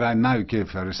 Can I now give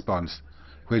a response,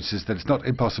 which is that it's not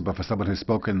impossible for someone who's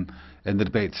spoken in the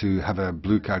debate to have a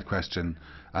blue card question,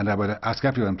 and I would ask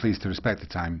everyone please to respect the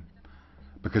time,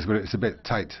 because it's a bit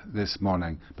tight this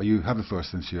morning. But you have the floor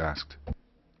since you asked.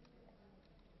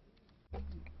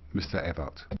 Mr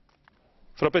Ewald.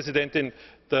 Frau Präsidentin,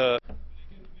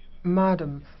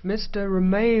 Madam, Mr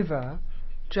Romeva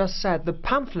just said the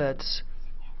pamphlets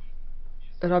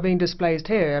that are being displayed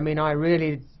here, I mean, I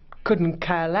really couldn't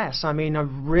care less. I mean,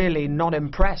 I'm really not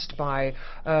impressed by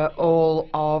all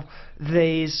of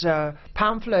these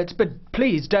pamphlets, but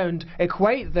please don't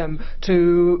equate them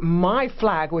to my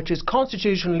flag, which is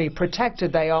constitutionally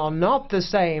protected. They are not the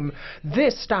same.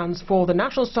 This stands for the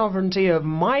national sovereignty of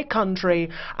my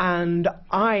country, and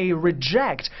I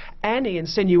reject any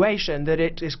insinuation that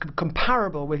it is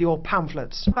comparable with your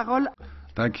pamphlets.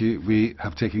 Thank you. We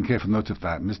have taken careful note of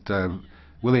that. Mr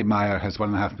Willie Meyer has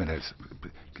 1.5 minutes.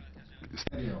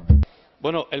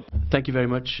 Thank you very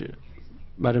much,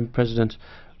 Madam President.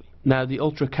 Now, the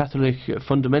ultra-Catholic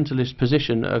fundamentalist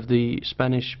position of the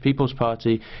Spanish People's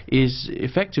Party is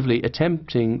effectively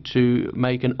attempting to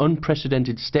make an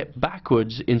unprecedented step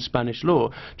backwards in Spanish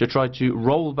law to try to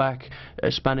roll back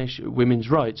Spanish women's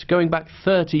rights, going back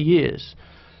 30 years.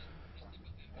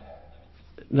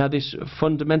 Now, this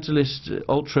fundamentalist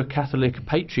ultra-Catholic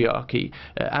patriarchy,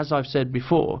 as I've said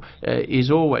before, is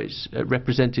always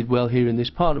represented well here in this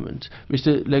Parliament.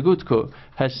 Mr Legutko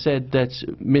has said that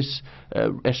Ms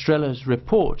Estrella's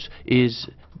report is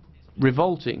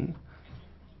revolting.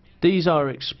 These are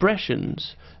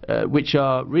expressions which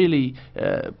are really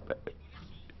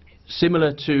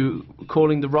similar to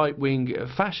calling the right wing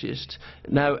fascist.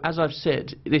 Now, as I've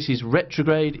said, this is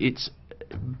retrograde, it's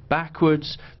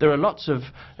backwards. There are lots of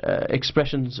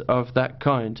expressions of that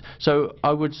kind. So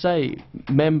I would say,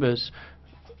 members,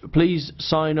 please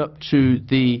sign up to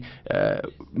the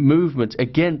movement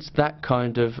against that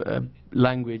kind of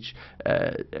language,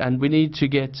 and we need to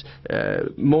get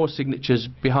more signatures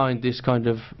behind this kind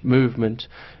of movement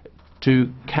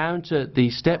to counter the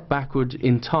step backward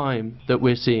in time that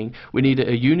we're seeing. We need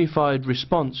a unified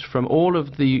response from all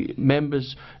of the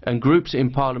members and groups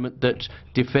in Parliament that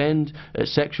defend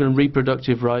sexual and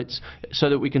reproductive rights,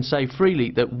 so that we can say freely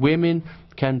that women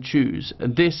can choose.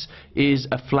 And this is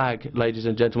a flag, ladies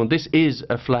and gentlemen. This is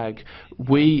a flag.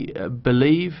 We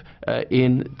believe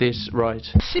in this right.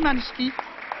 Thank you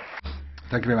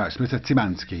very much. Mr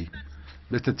Timansky.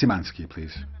 Mr Timansky,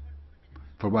 please.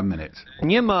 For 1 minute.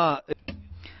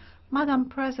 Madam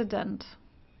President,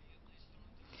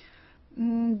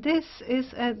 this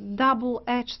is a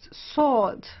double-edged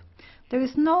sword. There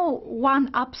is no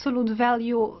one absolute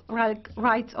value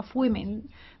rights of women.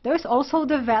 There is also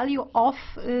the value of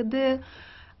the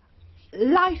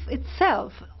life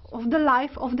itself, of the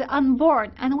life of the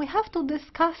unborn. And we have to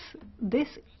discuss this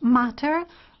matter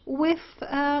with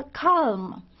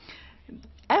calm.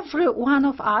 Every one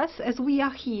of us, as we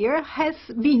are here, has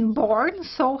been born,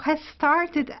 so has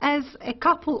started as a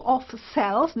couple of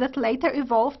cells that later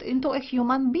evolved into a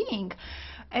human being.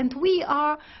 And we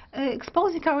are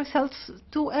exposing ourselves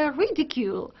to a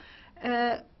ridicule.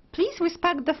 Please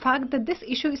respect the fact that this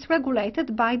issue is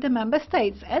regulated by the member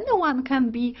states. Anyone can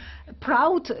be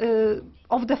proud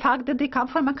of the fact that they come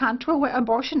from a country where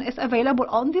abortion is available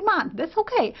on demand. That's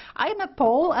okay. I'm a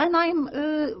Pole and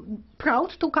I'm proud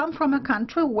to come from a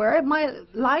country where my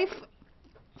life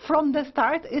from the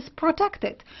start is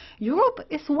protected. Europe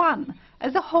is one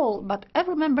as a whole, but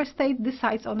every member state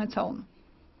decides on its own.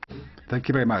 Thank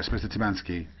you very much, Mr.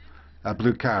 Timansky. A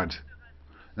blue card.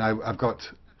 Now, I've got...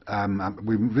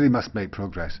 we really must make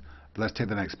progress. But let's take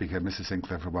the next speaker, Mrs.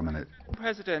 Sinclair, for 1 minute.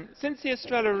 President, since the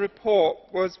Stadler report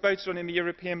was voted on in the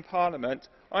European Parliament,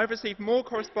 I have received more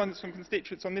correspondence from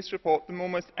constituents on this report than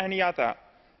almost any other.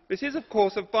 This is, of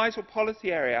course, a vital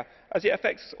policy area, as it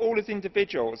affects us all as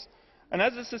individuals and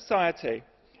as a society.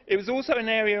 It was also an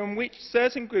area in which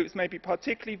certain groups may be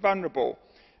particularly vulnerable.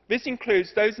 This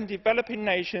includes those in developing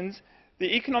nations,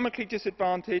 the economically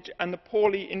disadvantaged and the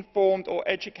poorly informed or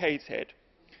educated,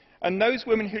 and those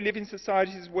women who live in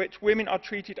societies in which women are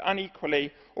treated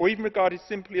unequally or even regarded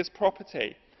simply as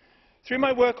property. Through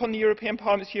my work on the European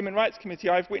Parliament's Human Rights Committee,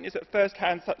 I have witnessed at first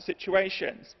hand such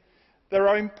situations. There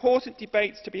are important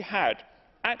debates to be had.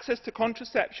 Access to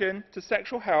contraception, to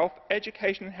sexual health,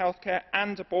 education and healthcare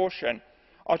and abortion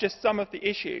are just some of the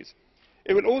issues.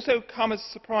 It will also come as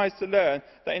a surprise to learn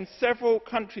that in several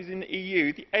countries in the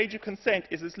EU, the age of consent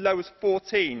is as low as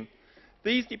 14.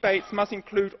 These debates must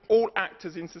include all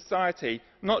actors in society,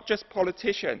 not just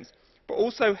politicians, but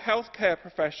also healthcare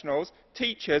professionals,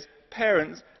 teachers,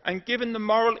 parents, and given the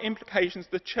moral implications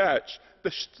of the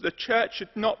Church should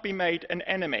not be made an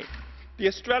enemy. The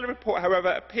Stadler report, however,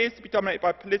 appears to be dominated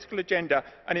by a political agenda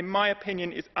and, in my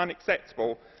opinion, is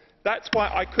unacceptable. That's why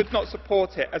I could not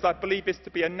support it, as I believe this to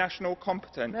be a national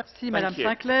competence. Merci, Madame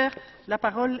Sinclair. La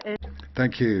parole est...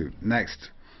 Thank you.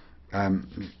 Next,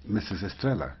 Mrs.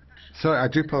 Estrella. Sorry, I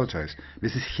do apologise.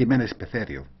 Mrs. Jiménez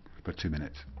Becerril, for 2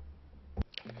 minutes.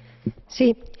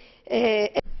 Sí.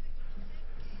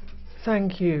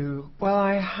 Thank you. Well,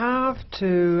 I have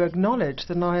to acknowledge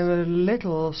that I'm a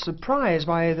little surprised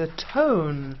by the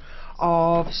tone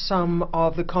of some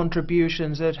of the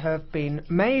contributions that have been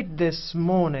made this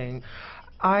morning.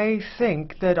 I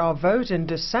think that our vote in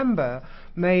December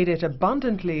made it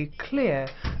abundantly clear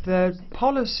that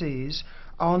policies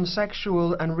on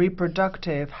sexual and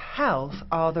reproductive health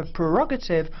are the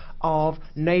prerogative of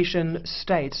nation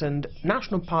states, and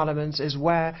national parliaments is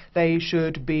where they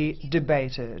should be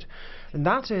debated. And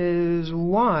that is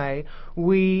why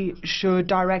we should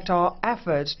direct our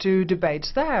efforts to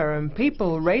debates there, and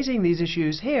people raising these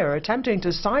issues here are attempting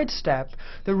to sidestep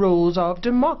the rules of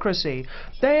democracy.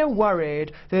 They are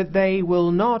worried that they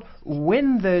will not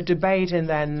win the debate in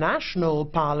their national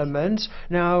parliaments.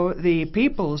 Now, the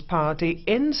People's Party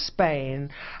in Spain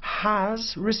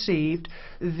has received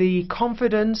the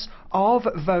confidence of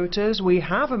voters. We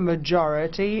have a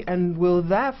majority and will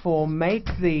therefore make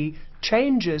the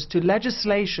changes to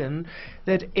legislation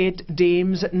that it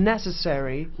deems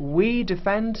necessary. We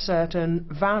defend certain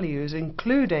values,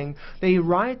 including the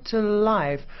right to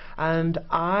life, and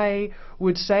I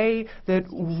would say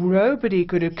that nobody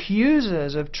could accuse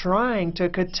us of trying to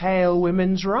curtail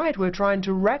women's rights. We're trying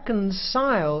to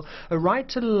reconcile a right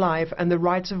to life and the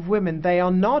rights of women. They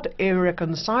are not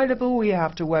irreconcilable. We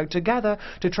have to work together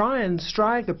to try and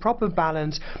strike the proper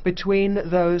balance between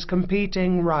those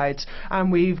competing rights.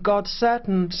 And we've got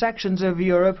certain sections of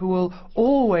Europe who will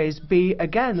always be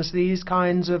against these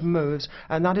kinds of moves,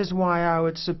 and that is why I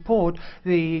would support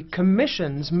the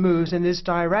Commission's moves in this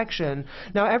direction.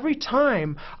 Now, every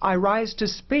time I rise to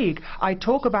speak, I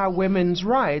talk about women's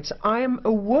rights. I am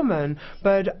a woman,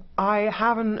 but I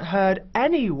haven't heard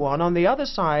anyone on the other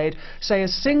side say a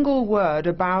single word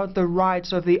about the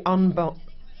rights of the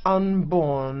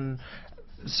unborn.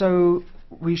 So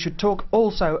we should talk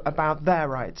also about their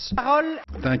rights.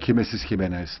 Thank you, Mrs.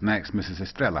 Jimenez. Next, Mrs.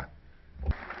 Estrella.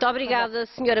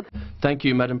 Thank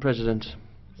you, Madam President.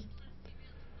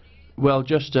 Well,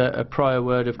 just a prior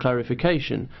word of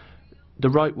clarification. The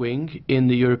right wing in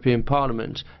the European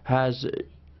Parliament has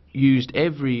used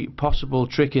every possible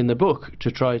trick in the book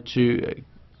to try to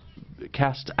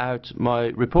cast out my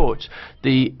report.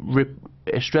 The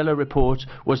Estrela report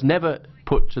was never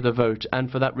put to the vote,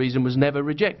 and for that reason was never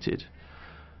rejected.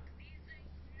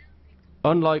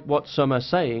 Unlike what some are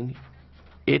saying,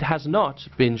 it has not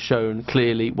been shown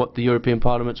clearly what the European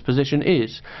Parliament's position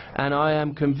is, and I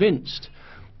am convinced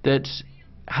that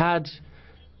had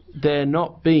there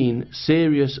not been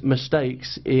serious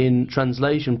mistakes in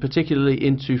translation, particularly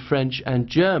into French and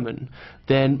German,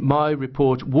 then my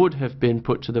report would have been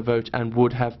put to the vote and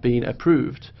would have been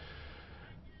approved.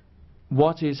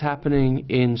 What is happening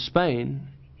in Spain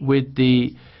with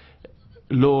the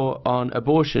law on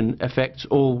abortion affects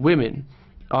all women.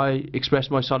 I express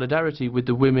my solidarity with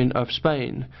the women of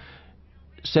Spain.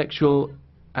 Sexual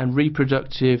and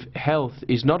reproductive health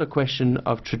is not a question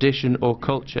of tradition or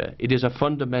culture. It is a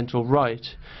fundamental right.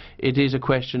 It is a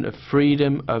question of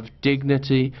freedom, of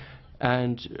dignity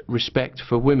and respect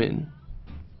for women.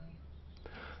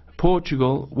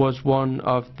 Portugal was one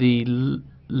of the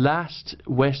last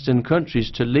Western countries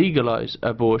to legalize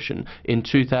abortion in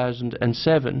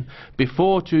 2007.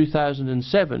 Before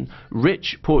 2007,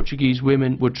 rich Portuguese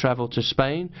women would travel to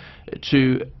Spain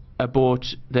to abort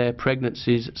their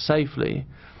pregnancies safely.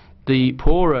 The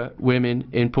poorer women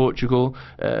in Portugal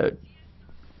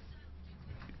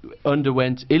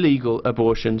underwent illegal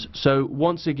abortions. So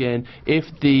once again, if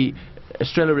the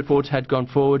Estrela report had gone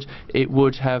forward, it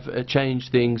would have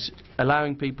changed things,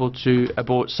 allowing people to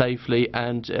abort safely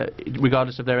and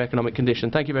regardless of their economic condition.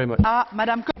 Thank you very much.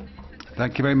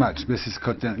 Thank you very much, Mrs.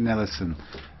 Cornelissen.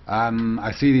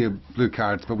 I see the blue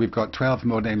cards, but we've got 12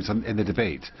 more names in the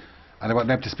debate, and I want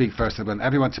them to speak first. I want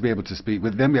everyone to be able to speak.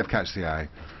 With them, we have catch the eye.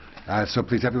 So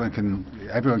please,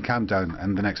 everyone calm down.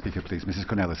 And the next speaker, please, Mrs.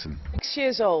 Cornelissen. 6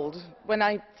 years old, when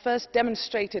I first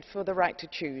demonstrated for the right to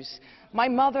choose, my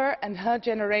mother and her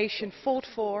generation fought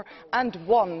for and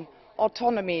won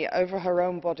autonomy over her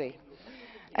own body.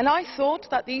 And I thought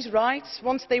that these rights,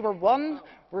 once they were won,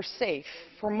 were safe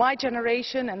for my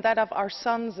generation and that of our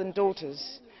sons and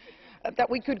daughters.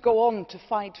 That we could go on to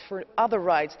fight for other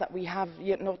rights that we have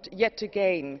not yet to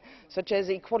gain, such as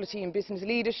equality in business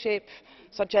leadership,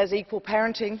 such as equal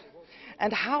parenting.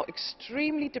 And how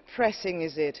extremely depressing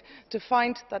is it to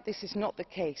find that this is not the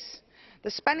case.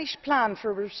 The Spanish plan for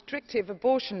a restrictive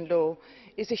abortion law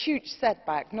is a huge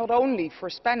setback, not only for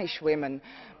Spanish women,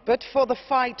 but for the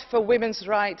fight for women's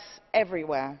rights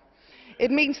everywhere. It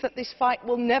means that this fight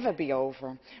will never be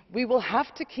over. We will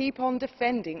have to keep on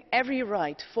defending every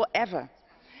right forever.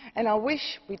 And I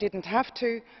wish we didn't have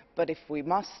to, but if we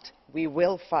must, we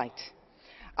will fight.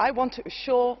 I want to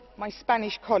assure my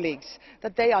Spanish colleagues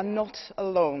that they are not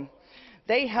alone.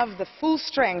 They have the full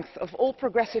strength of all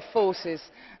progressive forces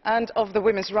and of the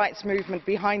women's rights movement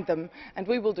behind them, and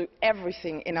we will do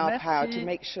everything in our power to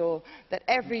make sure that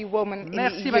every woman in the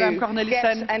EU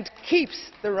gets and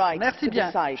keeps the right to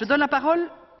decide. Je donne la parole.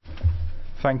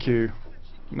 Thank you.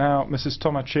 Now, Mrs.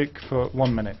 Tomacic for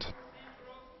 1 minute.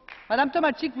 Madame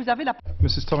Tomacic, vous avez la parole.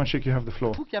 Mrs. Tomacic, you have the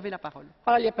floor. Vous qui avez la parole.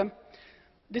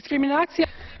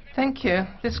 Thank you.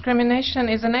 Discrimination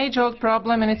is an age-old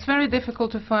problem, and it's very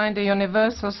difficult to find a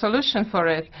universal solution for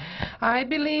it. I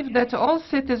believe that all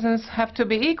citizens have to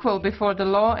be equal before the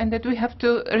law and that we have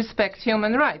to respect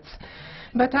human rights.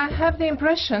 But I have the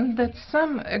impression that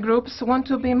some groups want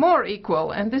to be more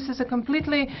equal, and this is a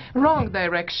completely wrong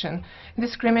direction.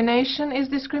 Discrimination is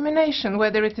discrimination,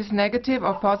 whether it is negative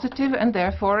or positive, and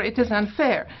therefore it is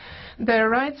unfair. The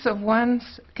rights of one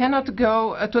cannot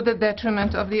go to the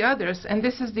detriment of the others, and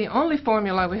this is the only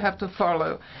formula we have to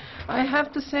follow. I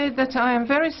have to say that I am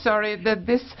very sorry that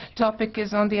this topic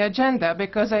is on the agenda,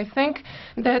 because I think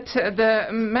that the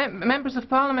members of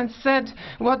parliament said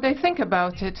what they think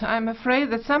about it. I'm afraid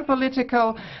that some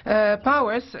political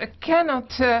powers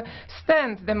cannot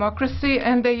stand democracy,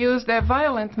 and they use their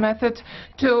violent method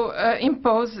to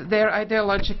impose their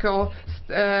ideological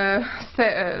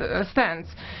stance.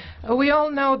 We all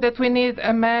know that we need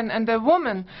a man and a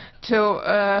woman to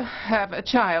have a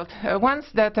child. Once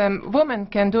that a woman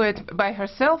can do it by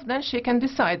herself, then she can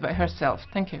decide by herself.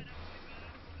 Thank you.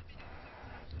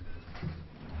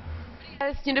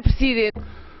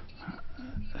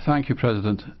 Thank you,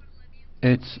 President.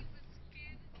 It's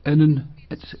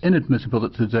inadmissible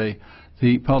that today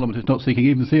the Parliament is not seeking,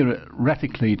 even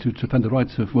theoretically, to defend the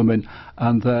rights of women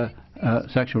and their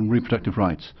sexual and reproductive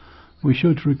rights. We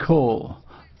should recall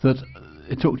that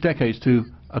it took decades to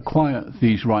acquire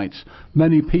these rights.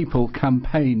 Many people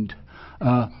campaigned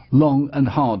long and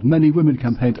hard. Many women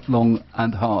campaigned long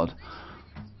and hard.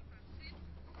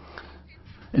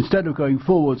 Instead of going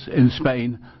forwards in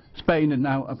Spain, Spain is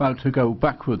now about to go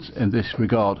backwards in this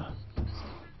regard.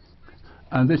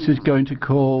 And this is going to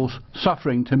cause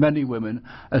suffering to many women,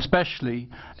 especially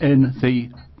in the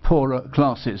poorer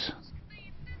classes.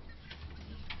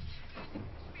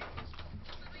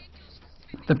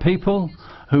 The people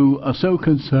who are so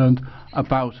concerned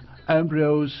about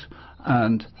embryos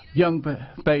and young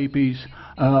babies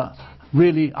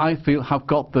really, I feel, have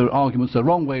got their arguments the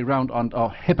wrong way round and are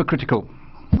hypocritical.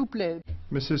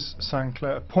 Mrs.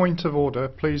 Sinclair, a point of order.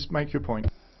 Please make your point.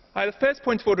 The first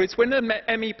point of order is when an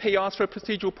MEP asks for a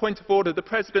procedural point of order, the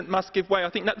President must give way. I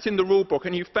think that's in the rule book,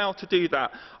 and you failed to do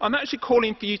that. I'm actually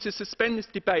calling for you to suspend this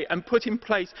debate and put in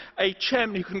place a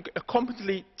chairman who can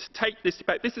competently take this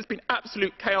debate. This has been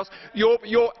absolute chaos.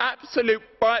 Your absolute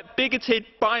bigoted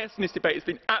bias in this debate has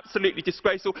been absolutely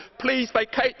disgraceful. Please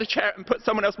vacate the chair and put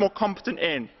someone else more competent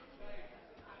in.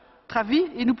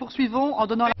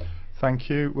 Thank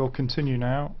you. We'll continue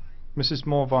now. Mrs.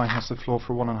 Morvai has the floor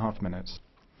for 1.5 minutes.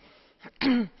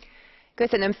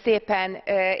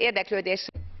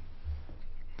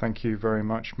 Thank you very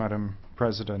much, Madam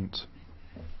President.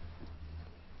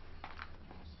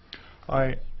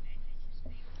 I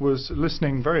was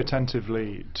listening very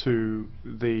attentively to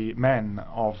the men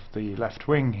of the left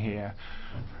wing here,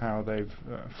 how they've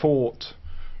fought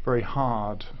very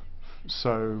hard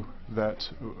so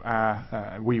that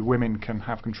we women can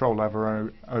have control over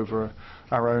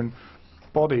our own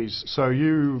bodies. So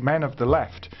you men of the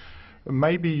left,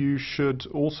 maybe you should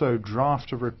also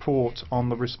draft a report on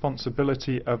the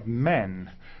responsibility of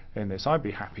men in this. I'd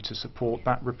be happy to support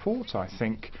that report. I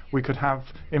think we could have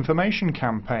information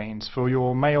campaigns for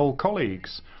your male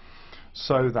colleagues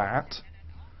so that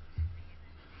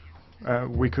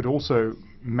we could also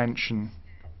mention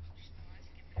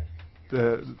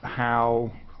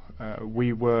how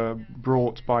we were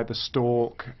brought by the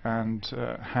stork and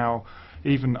how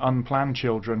even unplanned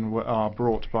children are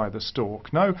brought by the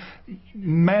stork. No,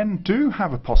 men do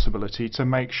have a possibility to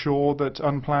make sure that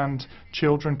unplanned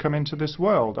children come into this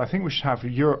world. I think we should have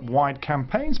Europe-wide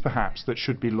campaigns perhaps that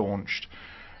should be launched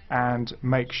and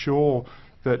make sure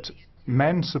that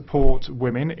men support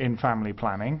women in family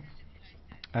planning,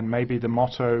 and maybe the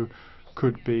motto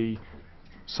could be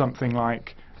something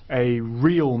like, a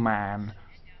real man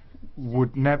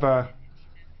would never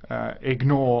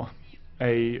ignore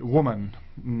a woman,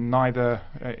 neither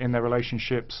in their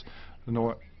relationships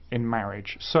nor in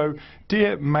marriage. So,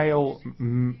 dear male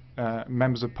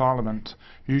members of Parliament,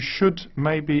 you should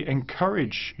maybe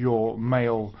encourage your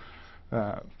male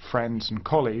friends and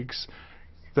colleagues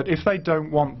that if they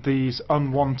don't want these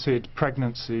unwanted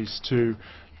pregnancies to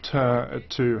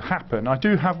happen. I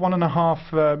do have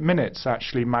 1.5 minutes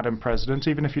actually, Madam President,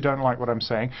 even if you don't like what I'm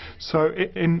saying. So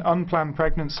in unplanned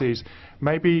pregnancies,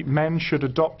 maybe men should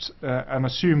adopt and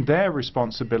assume their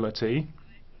responsibility,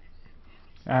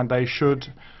 and they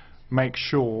should make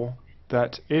sure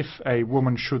that if a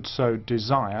woman should so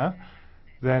desire,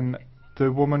 then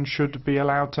the woman should be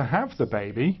allowed to have the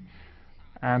baby,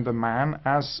 and the man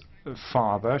as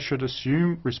father should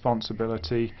assume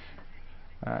responsibility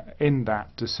in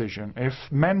that decision. If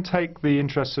men take the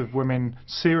interests of women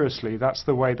seriously, that's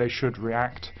the way they should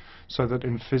react, so that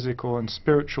in physical and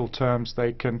spiritual terms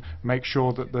they can make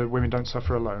sure that the women don't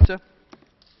suffer alone.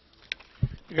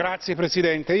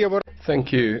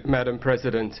 Thank you, Madam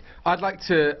President. I'd like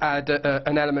to add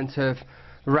an element of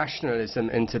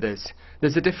rationalism into this.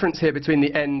 There's a difference here between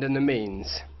the end and the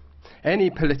means.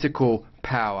 Any political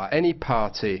power, any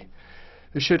party,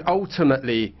 should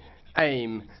ultimately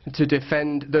aim to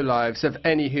defend the lives of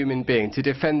any human being, to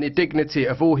defend the dignity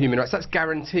of all human rights. That's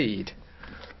guaranteed.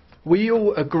 We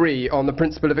all agree on the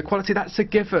principle of equality. That's a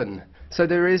given. So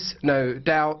there is no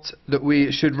doubt that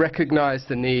we should recognise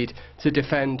the need to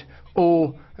defend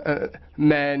all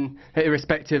men,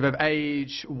 irrespective of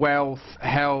age, wealth,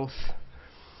 health.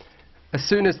 As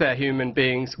soon as they're human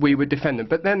beings, we would defend them.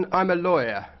 But then I'm a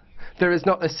lawyer. There is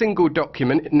not a single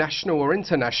document, national or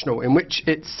international, in which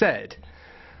it's said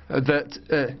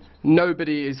that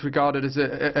nobody is regarded as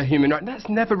a human right. And that's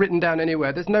never written down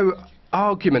anywhere. There's no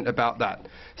argument about that.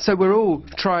 So we're all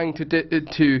trying to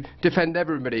defend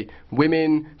everybody.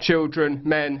 Women, children,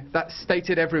 men. That's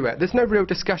stated everywhere. There's no real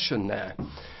discussion there.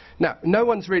 Now, no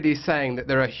one's really saying that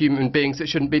there are human beings that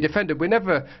shouldn't be defended. We're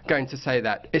never going to say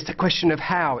that. It's a question of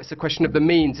how. It's a question of the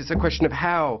means. It's a question of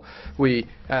how we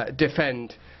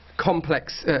defend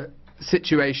complex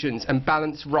situations and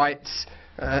balance rights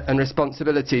and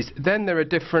responsibilities. Then there are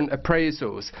different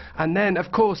appraisals, and then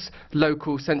of course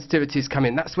local sensitivities come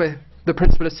in. That's where the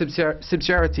principle of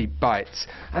subsidiarity bites,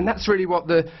 and that's really what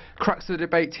the crux of the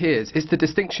debate here is the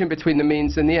distinction between the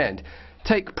means and the end.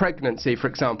 Take pregnancy, for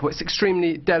example. It's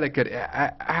extremely delicate. It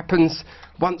happens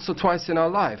once or twice in our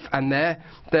life, and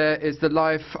there is the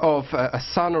life of a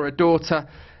son or a daughter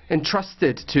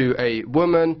entrusted to a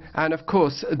woman, and of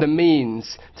course the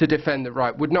means to defend the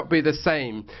right would not be the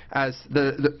same as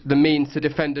the means to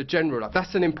defend a general right.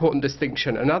 That's an important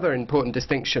distinction. Another important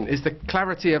distinction is the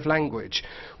clarity of language.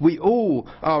 We all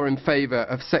are in favour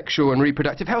of sexual and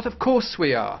reproductive health, of course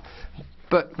we are,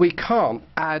 but we can't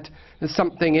add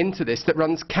something into this that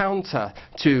runs counter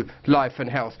to life and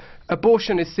health.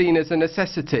 Abortion is seen as a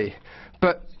necessity,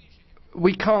 but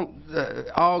we can't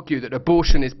argue that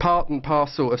abortion is part and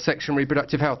parcel of sexual and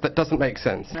reproductive health. That doesn't make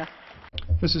sense.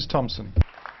 Mrs. Thompson.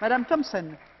 Madam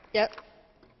Thompson. Ja.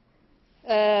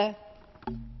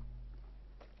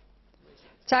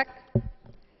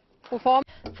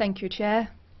 Thank you, Chair.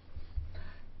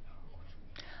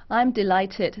 I'm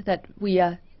delighted that we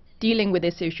are dealing with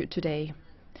this issue today.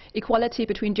 Equality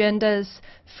between genders,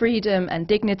 freedom and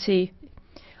dignity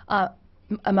are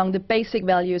among the basic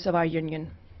values of our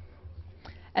Union.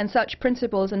 And such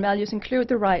principles and values include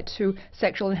the right to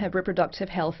sexual and reproductive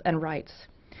health and rights.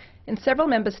 In several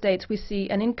member states we see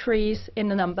an increase in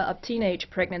the number of teenage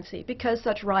pregnancy because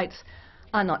such rights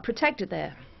are not protected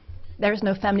there. There is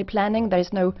no family planning, there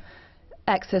is no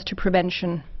access to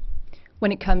prevention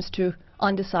when it comes to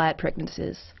undesired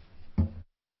pregnancies.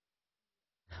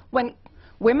 When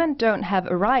women don't have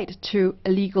a right to a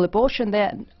legal abortion,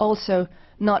 they're also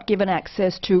not given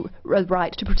access to a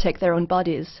right to protect their own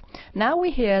bodies. Now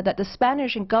we hear that the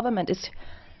Spanish government is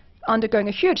undergoing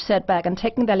a huge setback and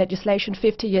taking their legislation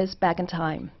 50 years back in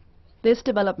time. This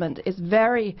development is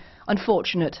very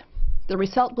unfortunate. The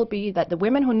result will be that the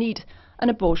women who need an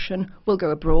abortion will go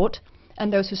abroad,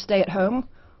 and those who stay at home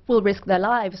will risk their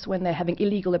lives when they're having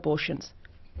illegal abortions.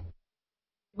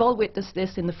 We've all witnessed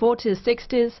this in the 40s,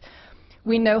 60s.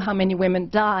 We know how many women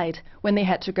died when they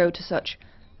had to go to such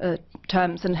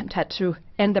terms and had to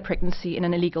end their pregnancy in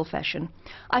an illegal fashion.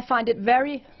 I find it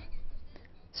very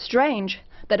strange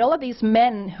that all of these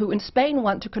men who in Spain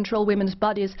want to control women's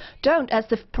bodies don't, as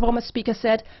the former speaker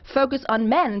said, focus on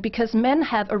men, because men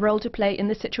have a role to play in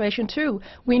this situation too.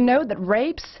 We know that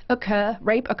rape occur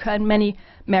in many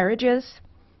marriages.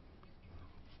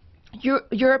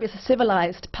 Europe is a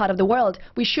civilized part of the world.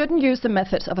 We shouldn't use the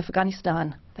methods of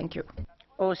Afghanistan. Thank you.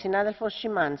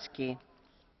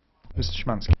 Mr.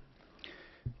 Szymanski.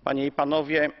 Panie I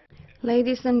Panowie.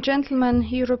 Ladies and gentlemen,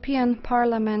 European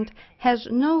Parliament has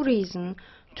no reason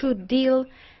to deal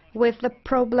with the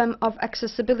problem of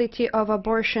accessibility of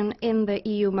abortion in the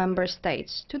EU member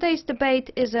states. Today's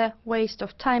debate is a waste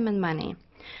of time and money.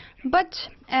 But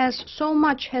as so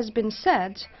much has been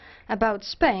said about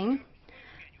Spain,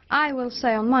 I will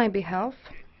say on my behalf,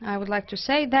 I would like to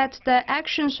say that the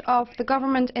actions of the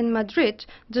government in Madrid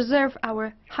deserve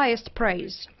our highest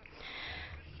praise.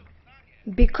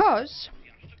 Because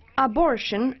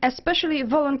abortion, especially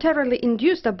voluntarily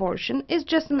induced abortion, is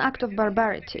just an act of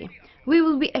barbarity. We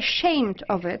will be ashamed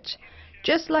of it,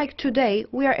 just like today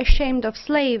we are ashamed of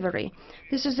slavery.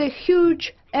 This is a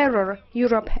huge error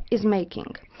Europe is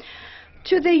making.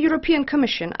 To the European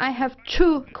Commission, I have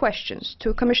two questions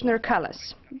to Commissioner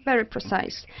Kallas, very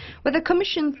precise. Whether the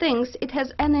Commission thinks it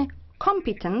has any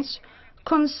competence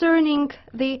concerning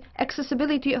the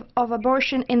accessibility of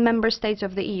abortion in member states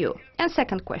of the EU. And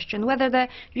second question, whether the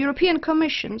European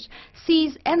Commission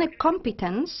sees any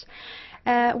competence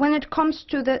when it comes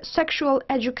to the sexual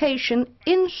education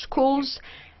in schools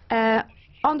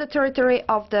on the territory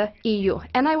of the EU.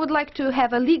 And I would like to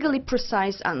have a legally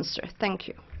precise answer. Thank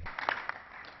you.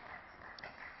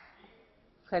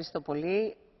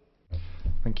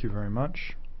 Thank you very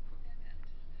much.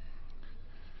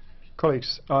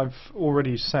 Colleagues, I've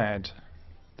already said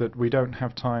that we don't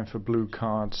have time for blue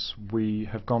cards. We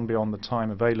have gone beyond the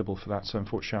time available for that, so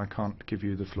unfortunately I can't give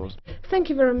you the floor. Thank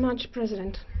you very much,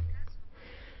 President.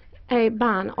 A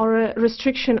ban or a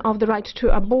restriction of the right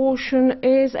to abortion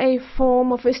is a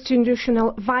form of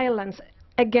institutional violence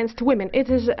against women. It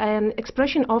is an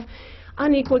expression of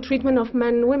unequal treatment of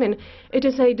men and women. It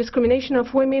is a discrimination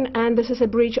of women, and this is a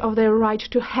breach of their right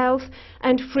to health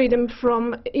and freedom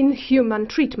from inhuman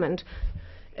treatment.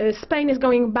 Spain is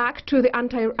going back to the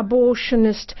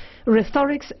anti-abortionist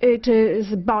rhetoric. It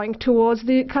is bowing towards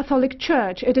the Catholic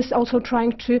Church. It is also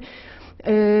trying to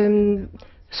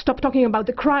stop talking about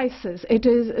the crisis.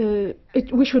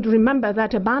 We should remember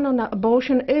that a ban on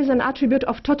abortion is an attribute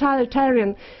of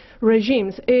totalitarian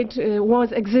regimes. It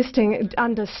was existing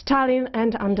under Stalin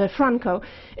and under Franco.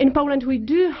 In Poland we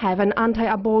do have an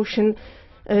anti-abortion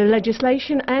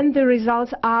legislation, and the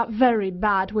results are very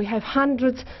bad. We have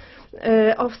hundreds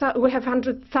we have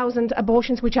 100,000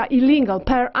 abortions which are illegal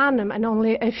per annum and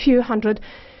only a few hundred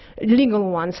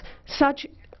legal ones. Such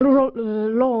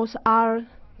laws are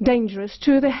dangerous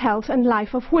to the health and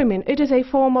life of women. It is a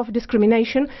form of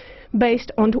discrimination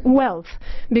based on wealth,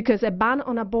 because a ban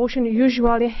on abortion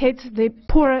usually hits the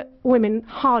poorer women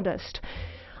hardest.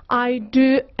 I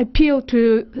do appeal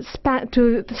to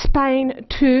Spain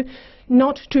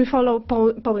not to follow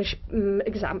Polish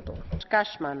example.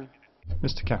 Cashman.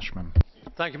 Mr. Cashman.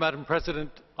 Thank you, Madam President.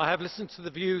 I have listened to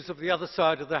the views of the other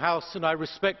side of the House and I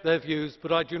respect their views,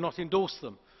 but I do not endorse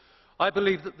them. I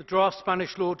believe that the draft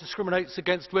Spanish law discriminates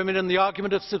against women and the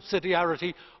argument of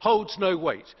subsidiarity holds no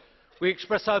weight. We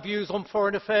express our views on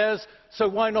foreign affairs, so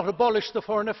why not abolish the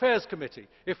Foreign Affairs Committee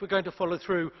if we're going to follow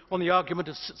through on the argument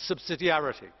of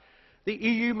subsidiarity? The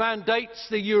EU mandates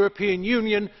the European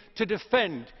Union to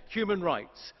defend human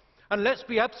rights. And let's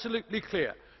be absolutely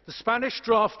clear, the Spanish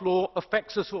draft law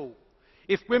affects us all.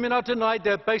 If women are denied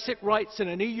their basic rights in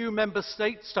an EU member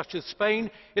state, such as Spain,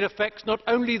 it affects not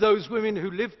only those women who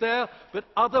live there, but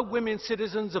other women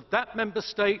citizens of that member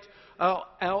state,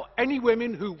 any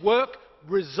women who work,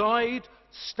 reside,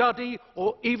 study,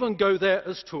 or even go there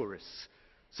as tourists.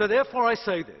 So therefore I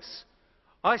say this.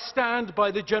 I stand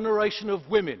by the generation of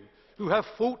women who have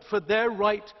fought for their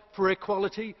right for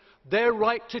equality, their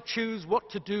right to choose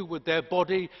what to do with their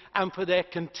body, and for their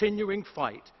continuing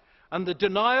fight. And the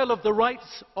denial of the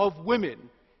rights of women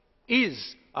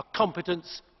is a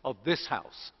competence of this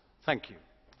House. Thank you.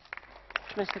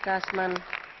 Mr. Cashman.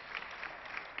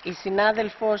 Η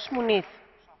συνάδελφος Muniz.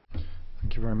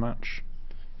 Thank you very much.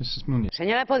 Mrs. Muniz.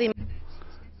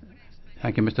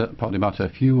 Thank you, Mr. Podimata.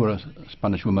 If you were a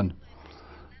Spanish woman,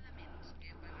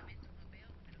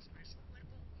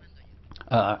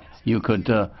 you could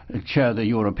chair the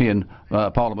European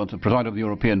Parliament, preside over the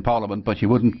European Parliament, but you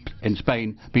wouldn't, in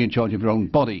Spain, be in charge of your own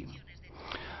body.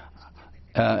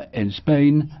 In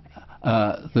Spain,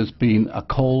 there's been a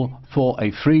call for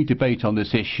a free debate on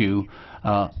this issue,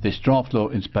 this draft law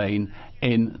in Spain,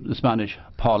 in the Spanish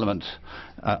Parliament,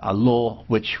 a law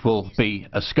which will be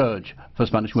a scourge for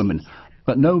Spanish women.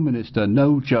 But no minister,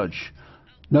 no judge,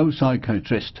 no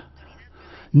psychiatrist,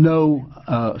 no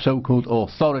so-called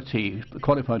authority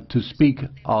qualified to speak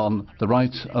on the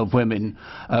rights of women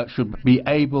should be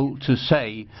able to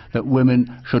say that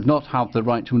women should not have the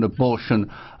right to an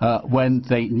abortion when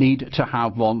they need to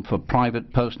have one for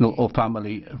private, personal or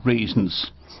family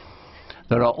reasons.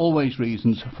 There are always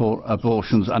reasons for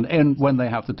abortions, and when they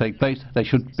have to take place, they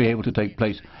should be able to take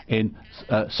place in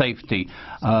safety.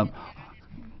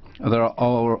 There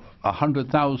are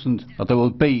 100,000, or there will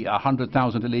be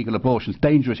 100,000 illegal abortions,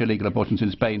 dangerous illegal abortions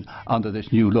in Spain under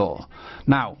this new law.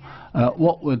 Now,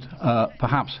 what would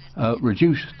perhaps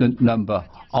reduce the number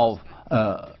of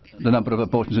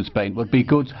abortions in Spain would be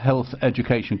good health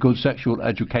education, good sexual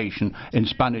education in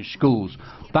Spanish schools.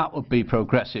 That would be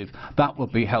progressive, that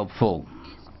would be helpful.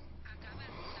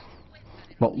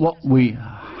 But what we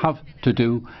have to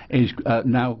do is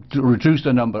now to reduce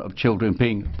the number of children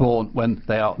being born when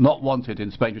they are not wanted in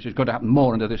Spain, which is going to happen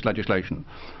more under this legislation.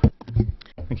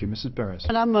 Thank you, Mrs. Beres.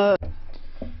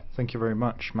 Thank you very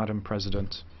much, Madam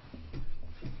President.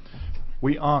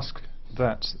 We ask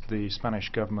that the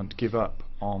Spanish government give up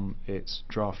on its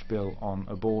draft bill on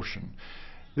abortion.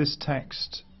 This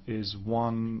text is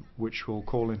one which will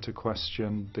call into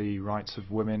question the rights of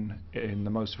women in the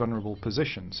most vulnerable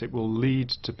positions. It will lead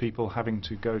to people having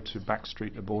to go to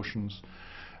backstreet abortions,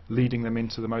 leading them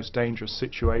into the most dangerous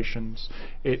situations.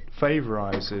 It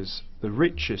favorises the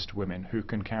richest women who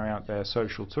can carry out their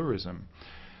social tourism.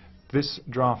 This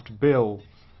draft bill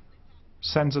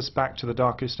sends us back to the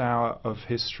darkest hour of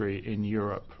history in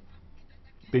Europe,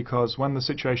 because when the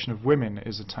situation of women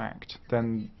is attacked,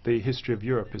 then the history of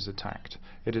Europe is attacked.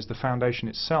 It is the foundation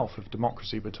itself of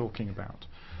democracy we're talking about.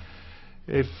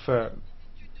 If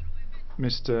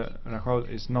Mr. Rajoy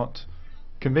is not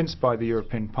convinced by the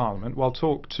European Parliament, well,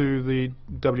 talk to the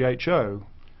WHO,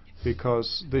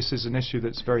 because this is an issue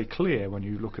that's very clear when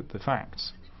you look at the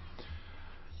facts.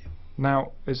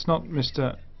 Now, it's not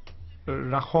Mr.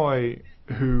 Rajoy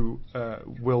who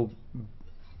will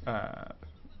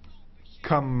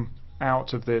come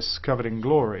out of this covered in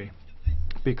glory,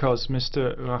 because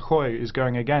Mr. Rajoy is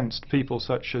going against people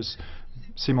such as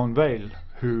Simone Veil,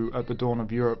 who at the dawn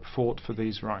of Europe fought for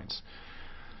these rights.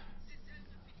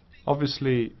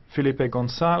 Obviously, Felipe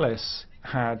González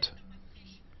had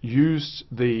used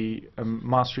the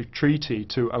Maastricht Treaty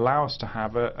to allow us to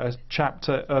have a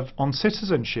chapter on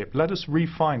citizenship. Let us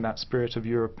refine that spirit of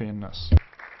Europeanness.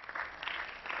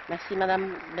 Thank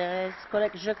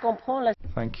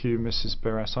you, Mrs.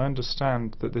 Beres. I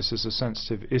understand that this is a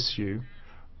sensitive issue.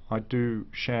 I do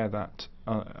share that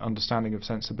understanding of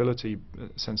sensitivity,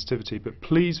 but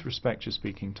please respect your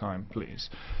speaking time, please.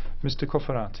 Mr.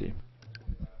 Cofferati.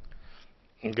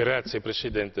 Grazie,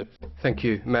 Presidente. Thank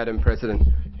you, Madam President.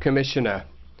 Commissioner,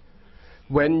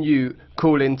 when you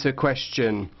call into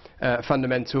question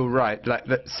fundamental right, like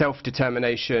the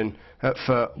self-determination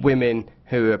for women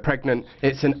who are pregnant,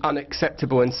 it's an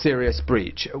unacceptable and serious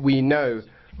breach. We know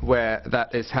where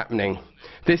that is happening.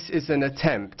 This is an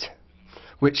attempt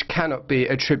which cannot be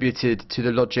attributed to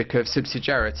the logic of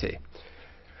subsidiarity.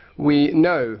 We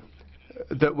know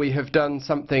that we have done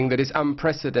something that is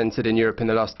unprecedented in Europe in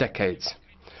the last decades.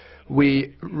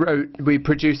 We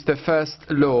produced the first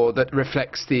law that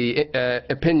reflects the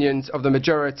opinions of the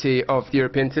majority of the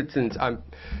European citizens. I'm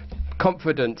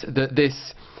confident that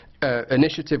this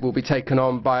initiative will be taken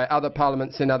on by other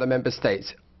parliaments in other member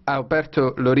states.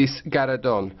 Alberto Loris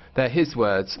Garradon, they're his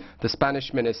words, the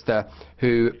Spanish minister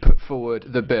who put forward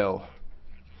the bill.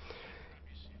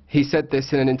 He said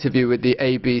this in an interview with the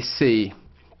ABC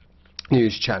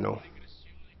news channel.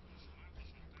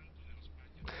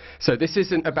 So this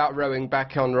isn't about rowing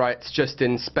back on rights just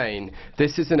in Spain.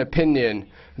 This is an opinion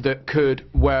that could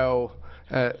well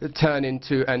turn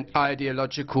into an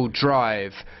ideological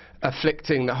drive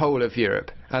afflicting the whole of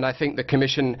Europe. And I think the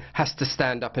Commission has to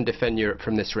stand up and defend Europe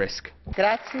from this risk.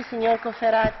 Grazie, signor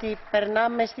Cofferati.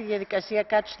 Περνάμε στη διαδικασία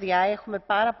Catch the Eye. Έχουμε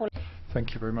πάρα πολλά.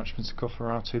 Thank you very much, Mr.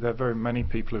 Cofferati. There are very many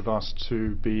people who've asked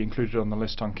to be included on the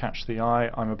list on Catch the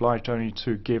Eye. I'm obliged only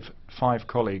to give 5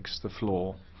 colleagues the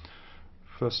floor.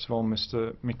 First of all,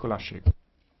 Mr. Mikulášik.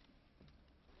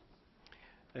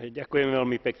 Ďakujem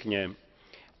veľmi pekne.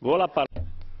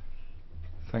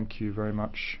 Thank you very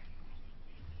much,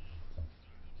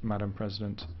 Madam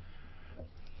President.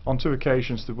 On 2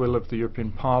 occasions, the will of the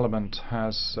European Parliament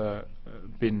has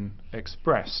been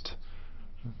expressed.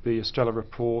 The Stadler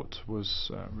report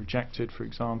was rejected, for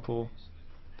example,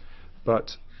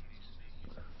 but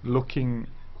looking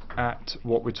at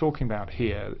what we're talking about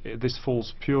here, this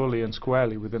falls purely and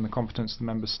squarely within the competence of the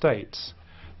Member States.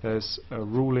 There's a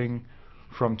ruling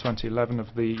from 2011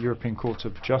 of the European Court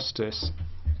of Justice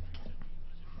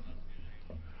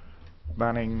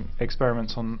banning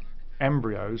experiments on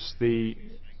embryos. The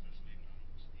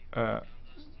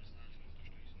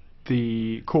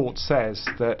court says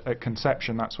that at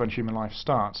conception, that's when human life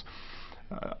starts.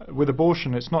 With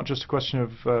abortion, it's not just a question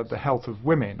of the health of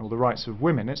women or the rights of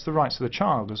women, it's the rights of the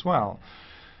child as well.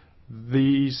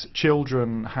 These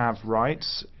children have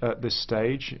rights at this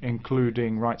stage,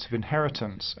 including rights of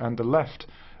inheritance, and the left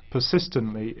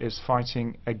persistently is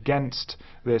fighting against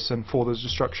this and for the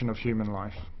destruction of human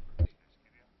life.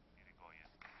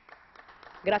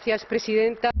 Gracias,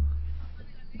 Presidenta.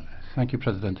 Thank you,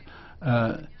 President.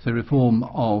 The reform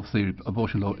of the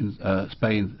abortion law in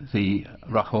Spain, the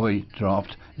Rajoy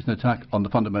draft, is an attack on the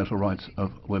fundamental rights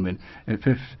of women.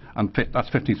 That's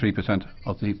 53%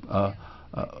 of the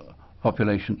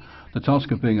population. The task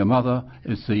of being a mother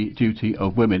is the duty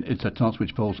of women. It's a task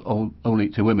which falls only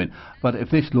to women. But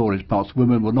if this law is passed,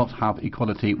 women will not have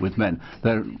equality with men.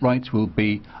 Their rights will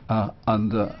be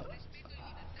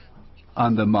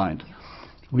undermined.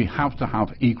 We have to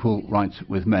have equal rights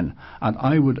with men. And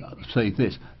I would say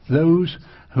this: those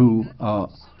who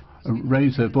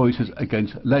raise their voices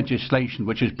against legislation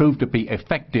which has proved to be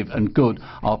effective and good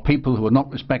are people who are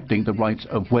not respecting the rights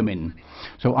of women.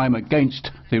 So I'm against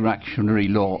the reactionary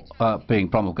law being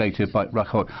promulgated by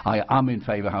Rajoy. I am in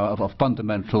favour, however, of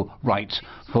fundamental rights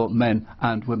for men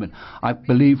and women. I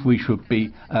believe we should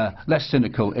be less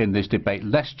cynical in this debate,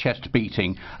 less chest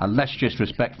beating, and let's just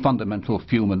respect fundamental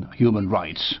human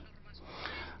rights.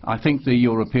 I think the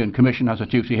European Commission has a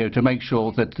duty here to make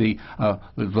sure that the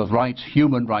rights,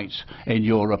 human rights in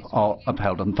Europe are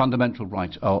upheld and fundamental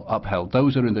rights are upheld.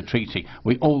 Those are in the treaty.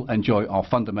 We all enjoy our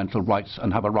fundamental rights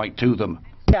and have a right to them.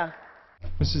 Yeah.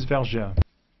 Mrs. Vergiat.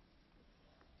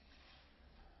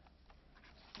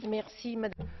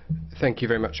 Thank you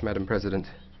very much, Madam President.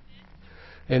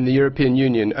 In the European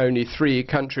Union, only 3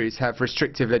 countries have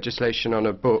restrictive legislation on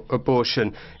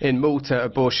abortion. In Malta,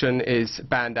 abortion is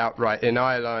banned outright. In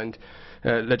Ireland,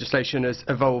 legislation has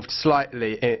evolved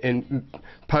slightly. In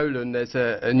Poland, there's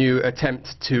a new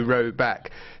attempt to row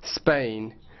back.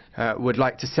 Spain would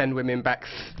like to send women back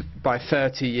by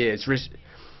 30 years.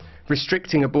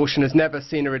 Restricting abortion has never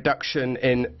seen a reduction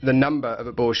in the number of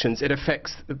abortions. It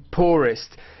affects the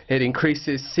poorest. It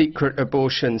increases secret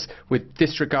abortions with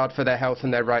disregard for their health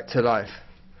and their right to life.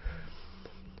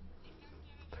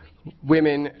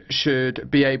 women should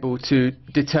be able to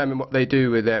determine what they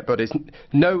do with their bodies.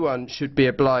 No one should be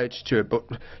obliged to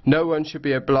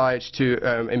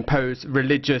impose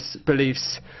religious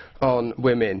beliefs on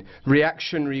women.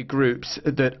 Reactionary groups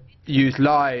that use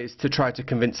lies to try to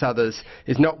convince others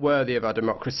is not worthy of our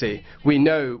democracy. We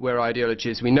know where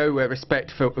ideology is. We know where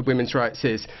respect for women's rights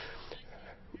is.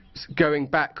 Going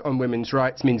back on women's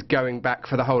rights means going back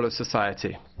for the whole of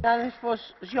society.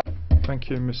 Thank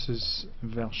you, Mrs.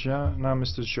 Vergia. Now,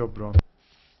 Mr. Jobro.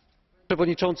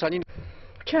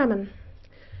 Chairman,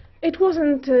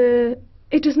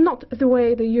 it is not the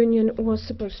way the Union was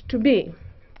supposed to be.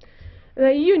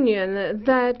 The Union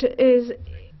that is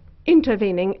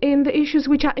intervening in the issues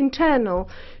which are internal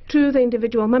to the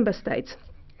individual member states,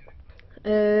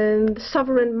 and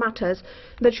sovereign matters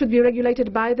that should be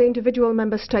regulated by the individual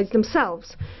member states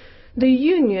themselves. The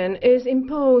Union is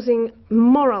imposing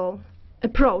moral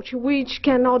approach which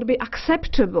cannot be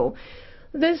acceptable.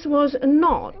 This was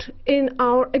not in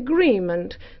our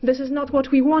agreement. This is not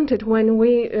what we wanted when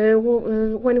we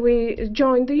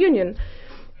joined the Union.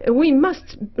 We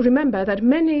must remember that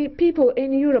many people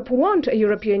in Europe want a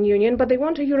European Union, but they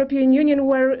want a European Union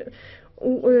where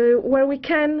we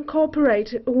can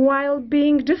cooperate while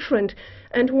being different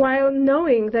and while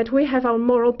knowing that we have our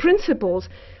moral principles.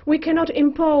 We cannot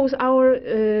impose our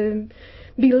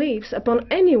beliefs upon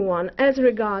anyone as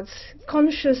regards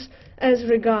conscience, as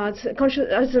regards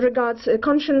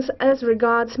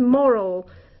moral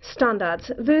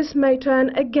standards. This may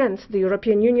turn against the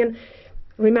European Union.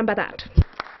 Remember that.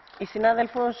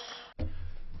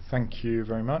 Thank you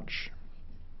very much.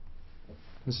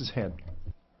 Mrs. Head.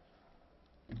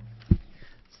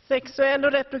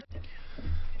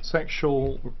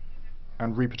 Sexual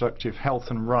and reproductive health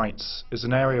and rights is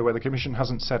an area where the Commission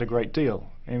hasn't said a great deal.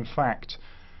 In fact,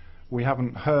 we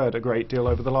haven't heard a great deal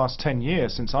over the last 10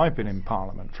 years since I've been in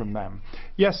Parliament from them.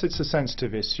 Yes, it's a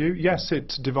sensitive issue. Yes,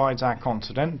 it divides our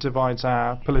continent, divides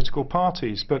our political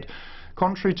parties, but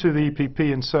contrary to the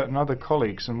EPP and certain other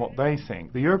colleagues and what they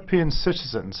think, the European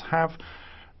citizens have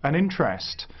an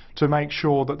interest to make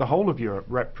sure that the whole of Europe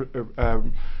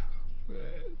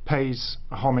pays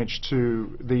homage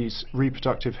to these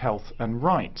reproductive health and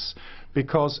rights,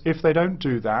 because if they don't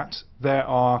do that, there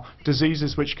are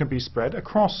diseases which can be spread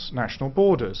across national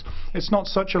borders. It's not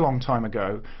such a long time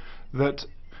ago that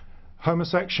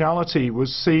homosexuality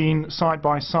was seen side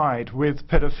by side with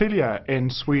pedophilia in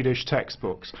Swedish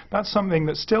textbooks. That's something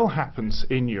that still happens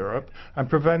in Europe and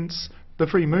prevents the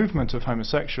free movement of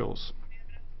homosexuals.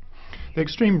 The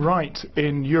extreme right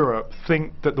in Europe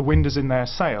think that the wind is in their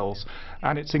sails,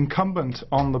 and it's incumbent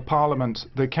on the Parliament,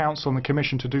 the Council and the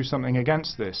Commission to do something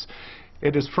against this.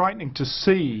 It is frightening to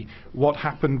see what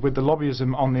happened with the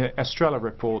lobbyism on the Estrella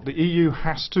report. The EU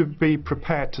has to be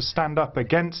prepared to stand up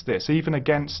against this, even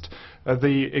against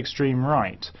the extreme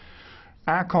right.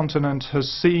 Our continent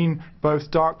has seen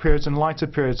both dark periods and lighter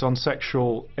periods on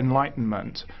sexual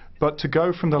enlightenment, but to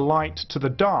go from the light to the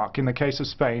dark in the case of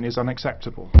Spain is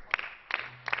unacceptable.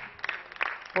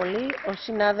 Thank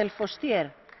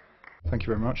you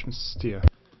very much, Mr. Stier.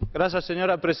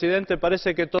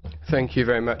 Thank you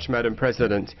very much, Madam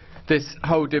President. This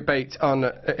whole debate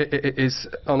is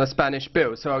on a Spanish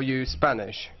bill, so I'll use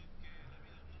Spanish.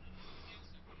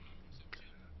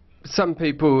 Some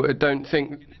people don't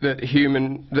think that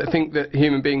human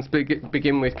beings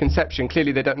begin with conception.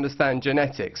 Clearly they don't understand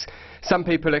genetics. Some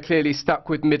people are clearly stuck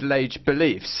with middle-aged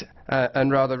beliefs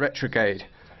and rather retrograde.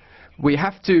 We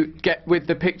have to get with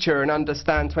the picture and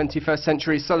understand 21st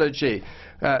century sociology.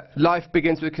 Life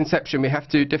begins with conception. We have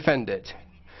to defend it.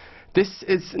 This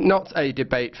is not a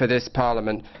debate for this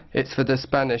Parliament. It's for the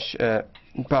Spanish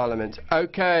Parliament.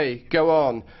 Okay, go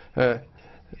on.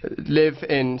 Live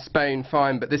in Spain,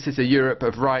 fine, but this is a Europe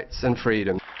of rights and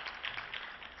freedom.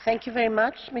 Thank you very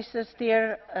much, Mr.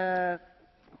 Stier.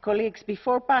 Colleagues,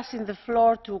 before passing the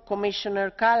floor to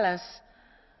Commissioner Kallas,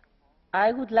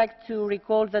 I would like to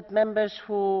recall that members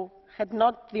who had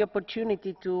not the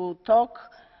opportunity to talk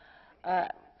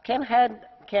can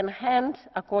hand,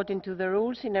 according to the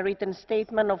rules, in a written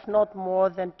statement of not more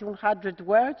than 200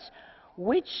 words,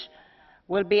 which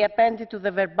will be appended to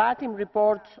the verbatim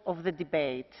report of the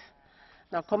debate.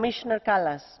 Now, Commissioner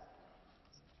Kallas.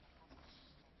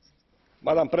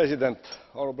 Madam President,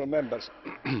 honourable members,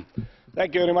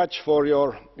 thank you very much for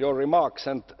your remarks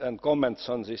and comments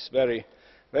on this very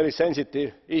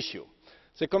sensitive issue.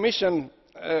 The Commission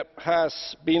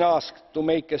has been asked to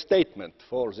make a statement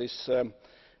for this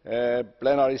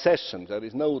plenary session. There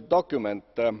is no document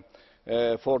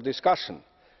for discussion.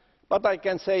 But I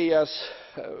can say as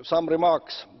some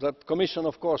remarks that the Commission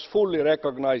of course fully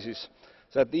recognises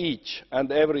that each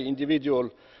and every individual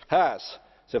has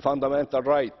the fundamental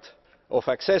right of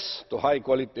access to high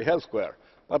quality health care.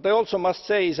 But I also must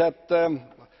say that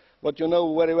what you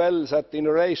know very well is that in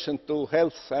relation to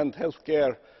health and health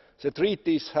care, the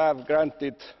treaties have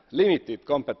granted limited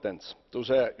competence to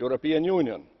the European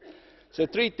Union. The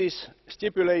treaties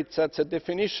stipulate that the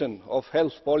definition of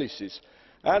health policies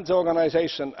and the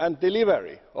organisation and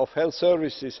delivery of health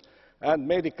services and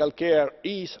medical care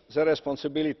is the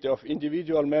responsibility of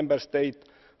individual member states,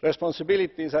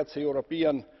 responsibilities that the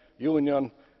European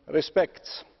Union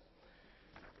respects.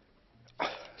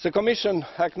 The Commission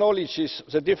acknowledges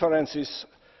the differences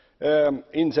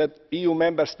in the EU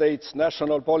member states'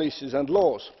 national policies and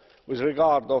laws with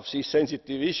regard to these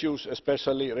sensitive issues,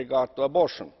 especially regard to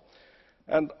abortion.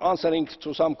 And answering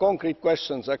to some concrete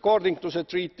questions, according to the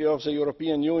Treaty of the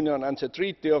European Union and the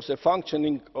Treaty of the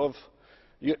Functioning of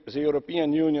the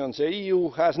European Union, the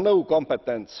EU has no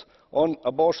competence on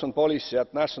abortion policy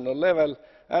at national level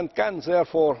and can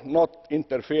therefore not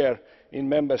interfere in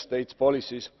member states'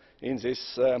 policies in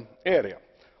this area.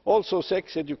 Also,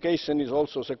 sex education is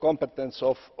also the competence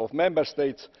of member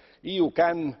states. The EU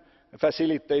can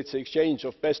facilitate the exchange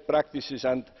of best practices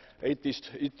and it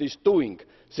is doing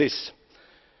this.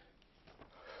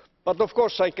 But of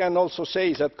course I can also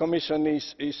say that the Commission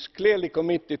is clearly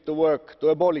committed to work to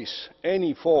abolish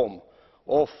any form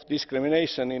of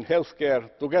discrimination in healthcare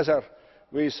together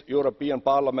with the European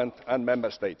Parliament and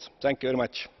Member States. Thank you very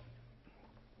much.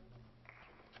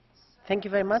 Thank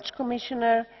you very much,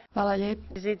 Commissioner. Η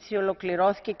συζήτηση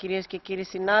ολοκληρώθηκε, κυρίες και κύριοι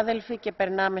συνάδελφοι, και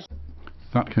περνάμε.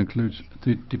 That concludes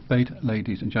the debate,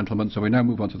 ladies and gentlemen. So we now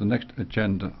move on to the next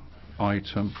agenda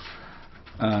item.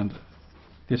 And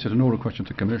this is an oral question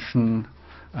to the Commission,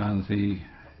 and the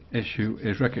issue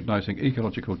is recognising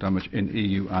ecological damage in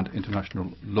EU and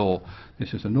international law.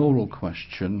 This is an oral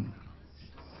question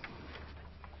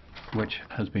which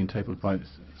has been tabled by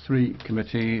 3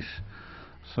 committees.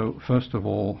 So first of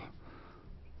all,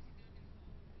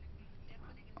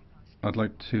 I'd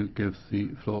like to give the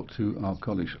floor to our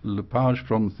colleague Lepage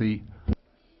from the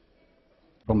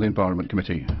Environment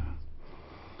Committee.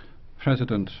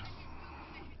 President,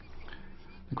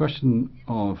 the question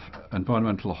of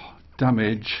environmental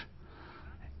damage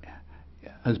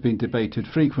has been debated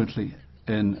frequently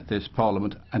in this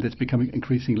Parliament, and it's becoming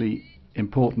increasingly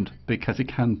important because it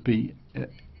can be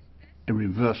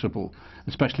irreversible,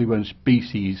 especially when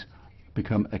species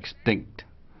become extinct.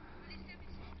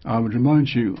 I would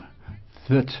remind you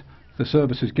that the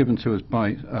services given to us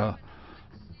by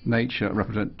nature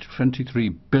represent 23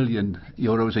 billion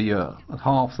euros a year,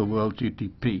 half the world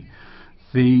GDP.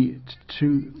 The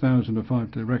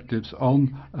 2005 directives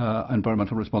on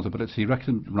environmental responsibility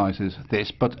recognises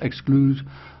this, but excludes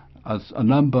a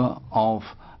number of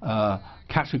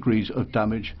categories of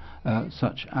damage,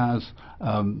 such as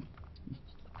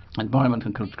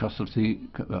environmental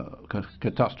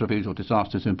catastrophes or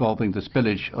disasters involving the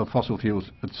spillage of fossil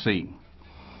fuels at sea,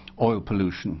 oil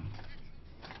pollution.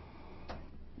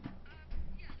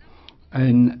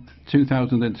 In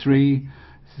 2003,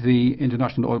 the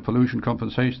International Oil Pollution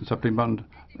Compensation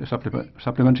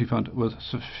Supplementary Fund was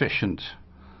sufficient.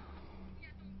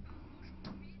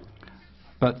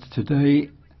 But today,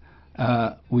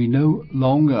 we no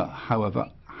longer,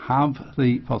 however, have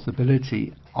the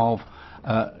possibility of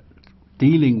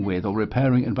dealing with or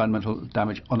repairing environmental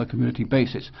damage on a community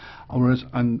basis. Whereas,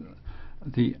 on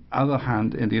the other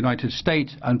hand, in the United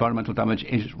States, environmental damage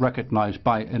is recognized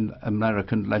by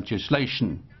American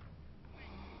legislation.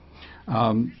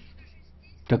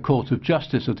 The Court of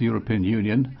Justice of the European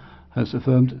Union has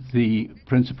affirmed the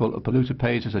principle of polluter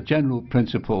pays as a general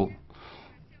principle.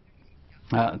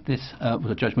 This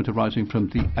was a judgment arising from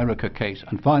the Erica case.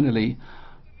 And finally,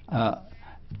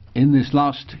 in this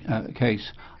last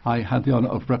case, I had the honour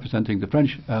of representing the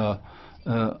French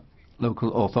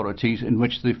local authorities, in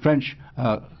which the French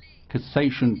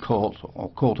Cassation Court, or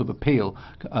Court of Appeal,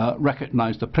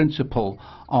 recognised the principle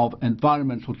of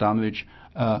environmental damage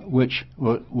which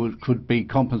could be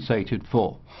compensated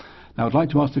for. Now, I'd like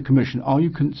to ask the Commission, are you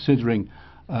considering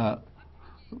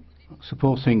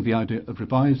supporting the idea of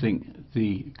revising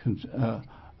the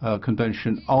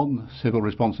Convention on Civil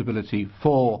Responsibility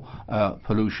for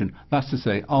Pollution? That's to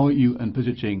say, are you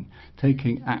envisaging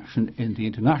taking action in the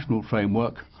international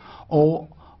framework, or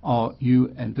are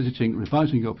you envisaging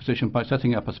revising your position by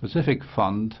setting up a specific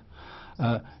fund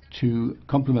to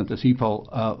complement the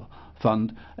CEPOL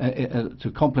fund,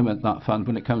 to complement that fund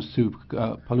when it comes to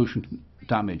pollution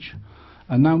damage?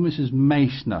 And now Mrs.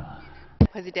 Meissner.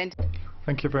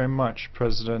 Thank you very much,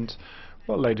 President.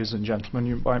 Well, ladies and gentlemen,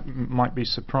 you might be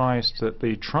surprised that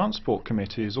the Transport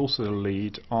Committee is also the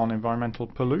lead on environmental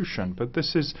pollution, but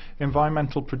this is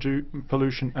environmental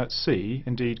pollution at sea,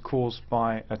 indeed caused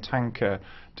by a tanker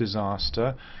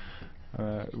disaster.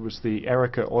 It was the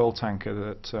Erika oil tanker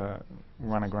that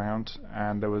ran aground,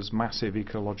 and there was massive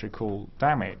ecological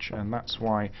damage, and that's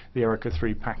why the Erika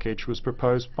 3 package was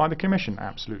proposed by the Commission.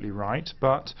 Absolutely right,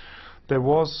 but there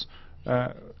was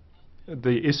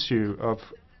the issue of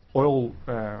oil,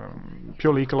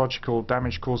 purely ecological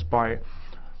damage caused by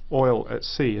oil at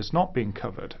sea has not been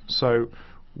covered. So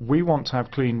we want to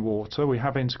have clean water, we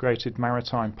have integrated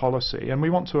maritime policy, and we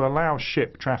want to allow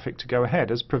ship traffic to go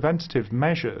ahead. As preventative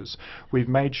measures, we've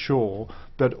made sure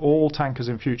that all tankers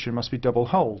in future must be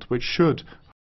double-hulled, which should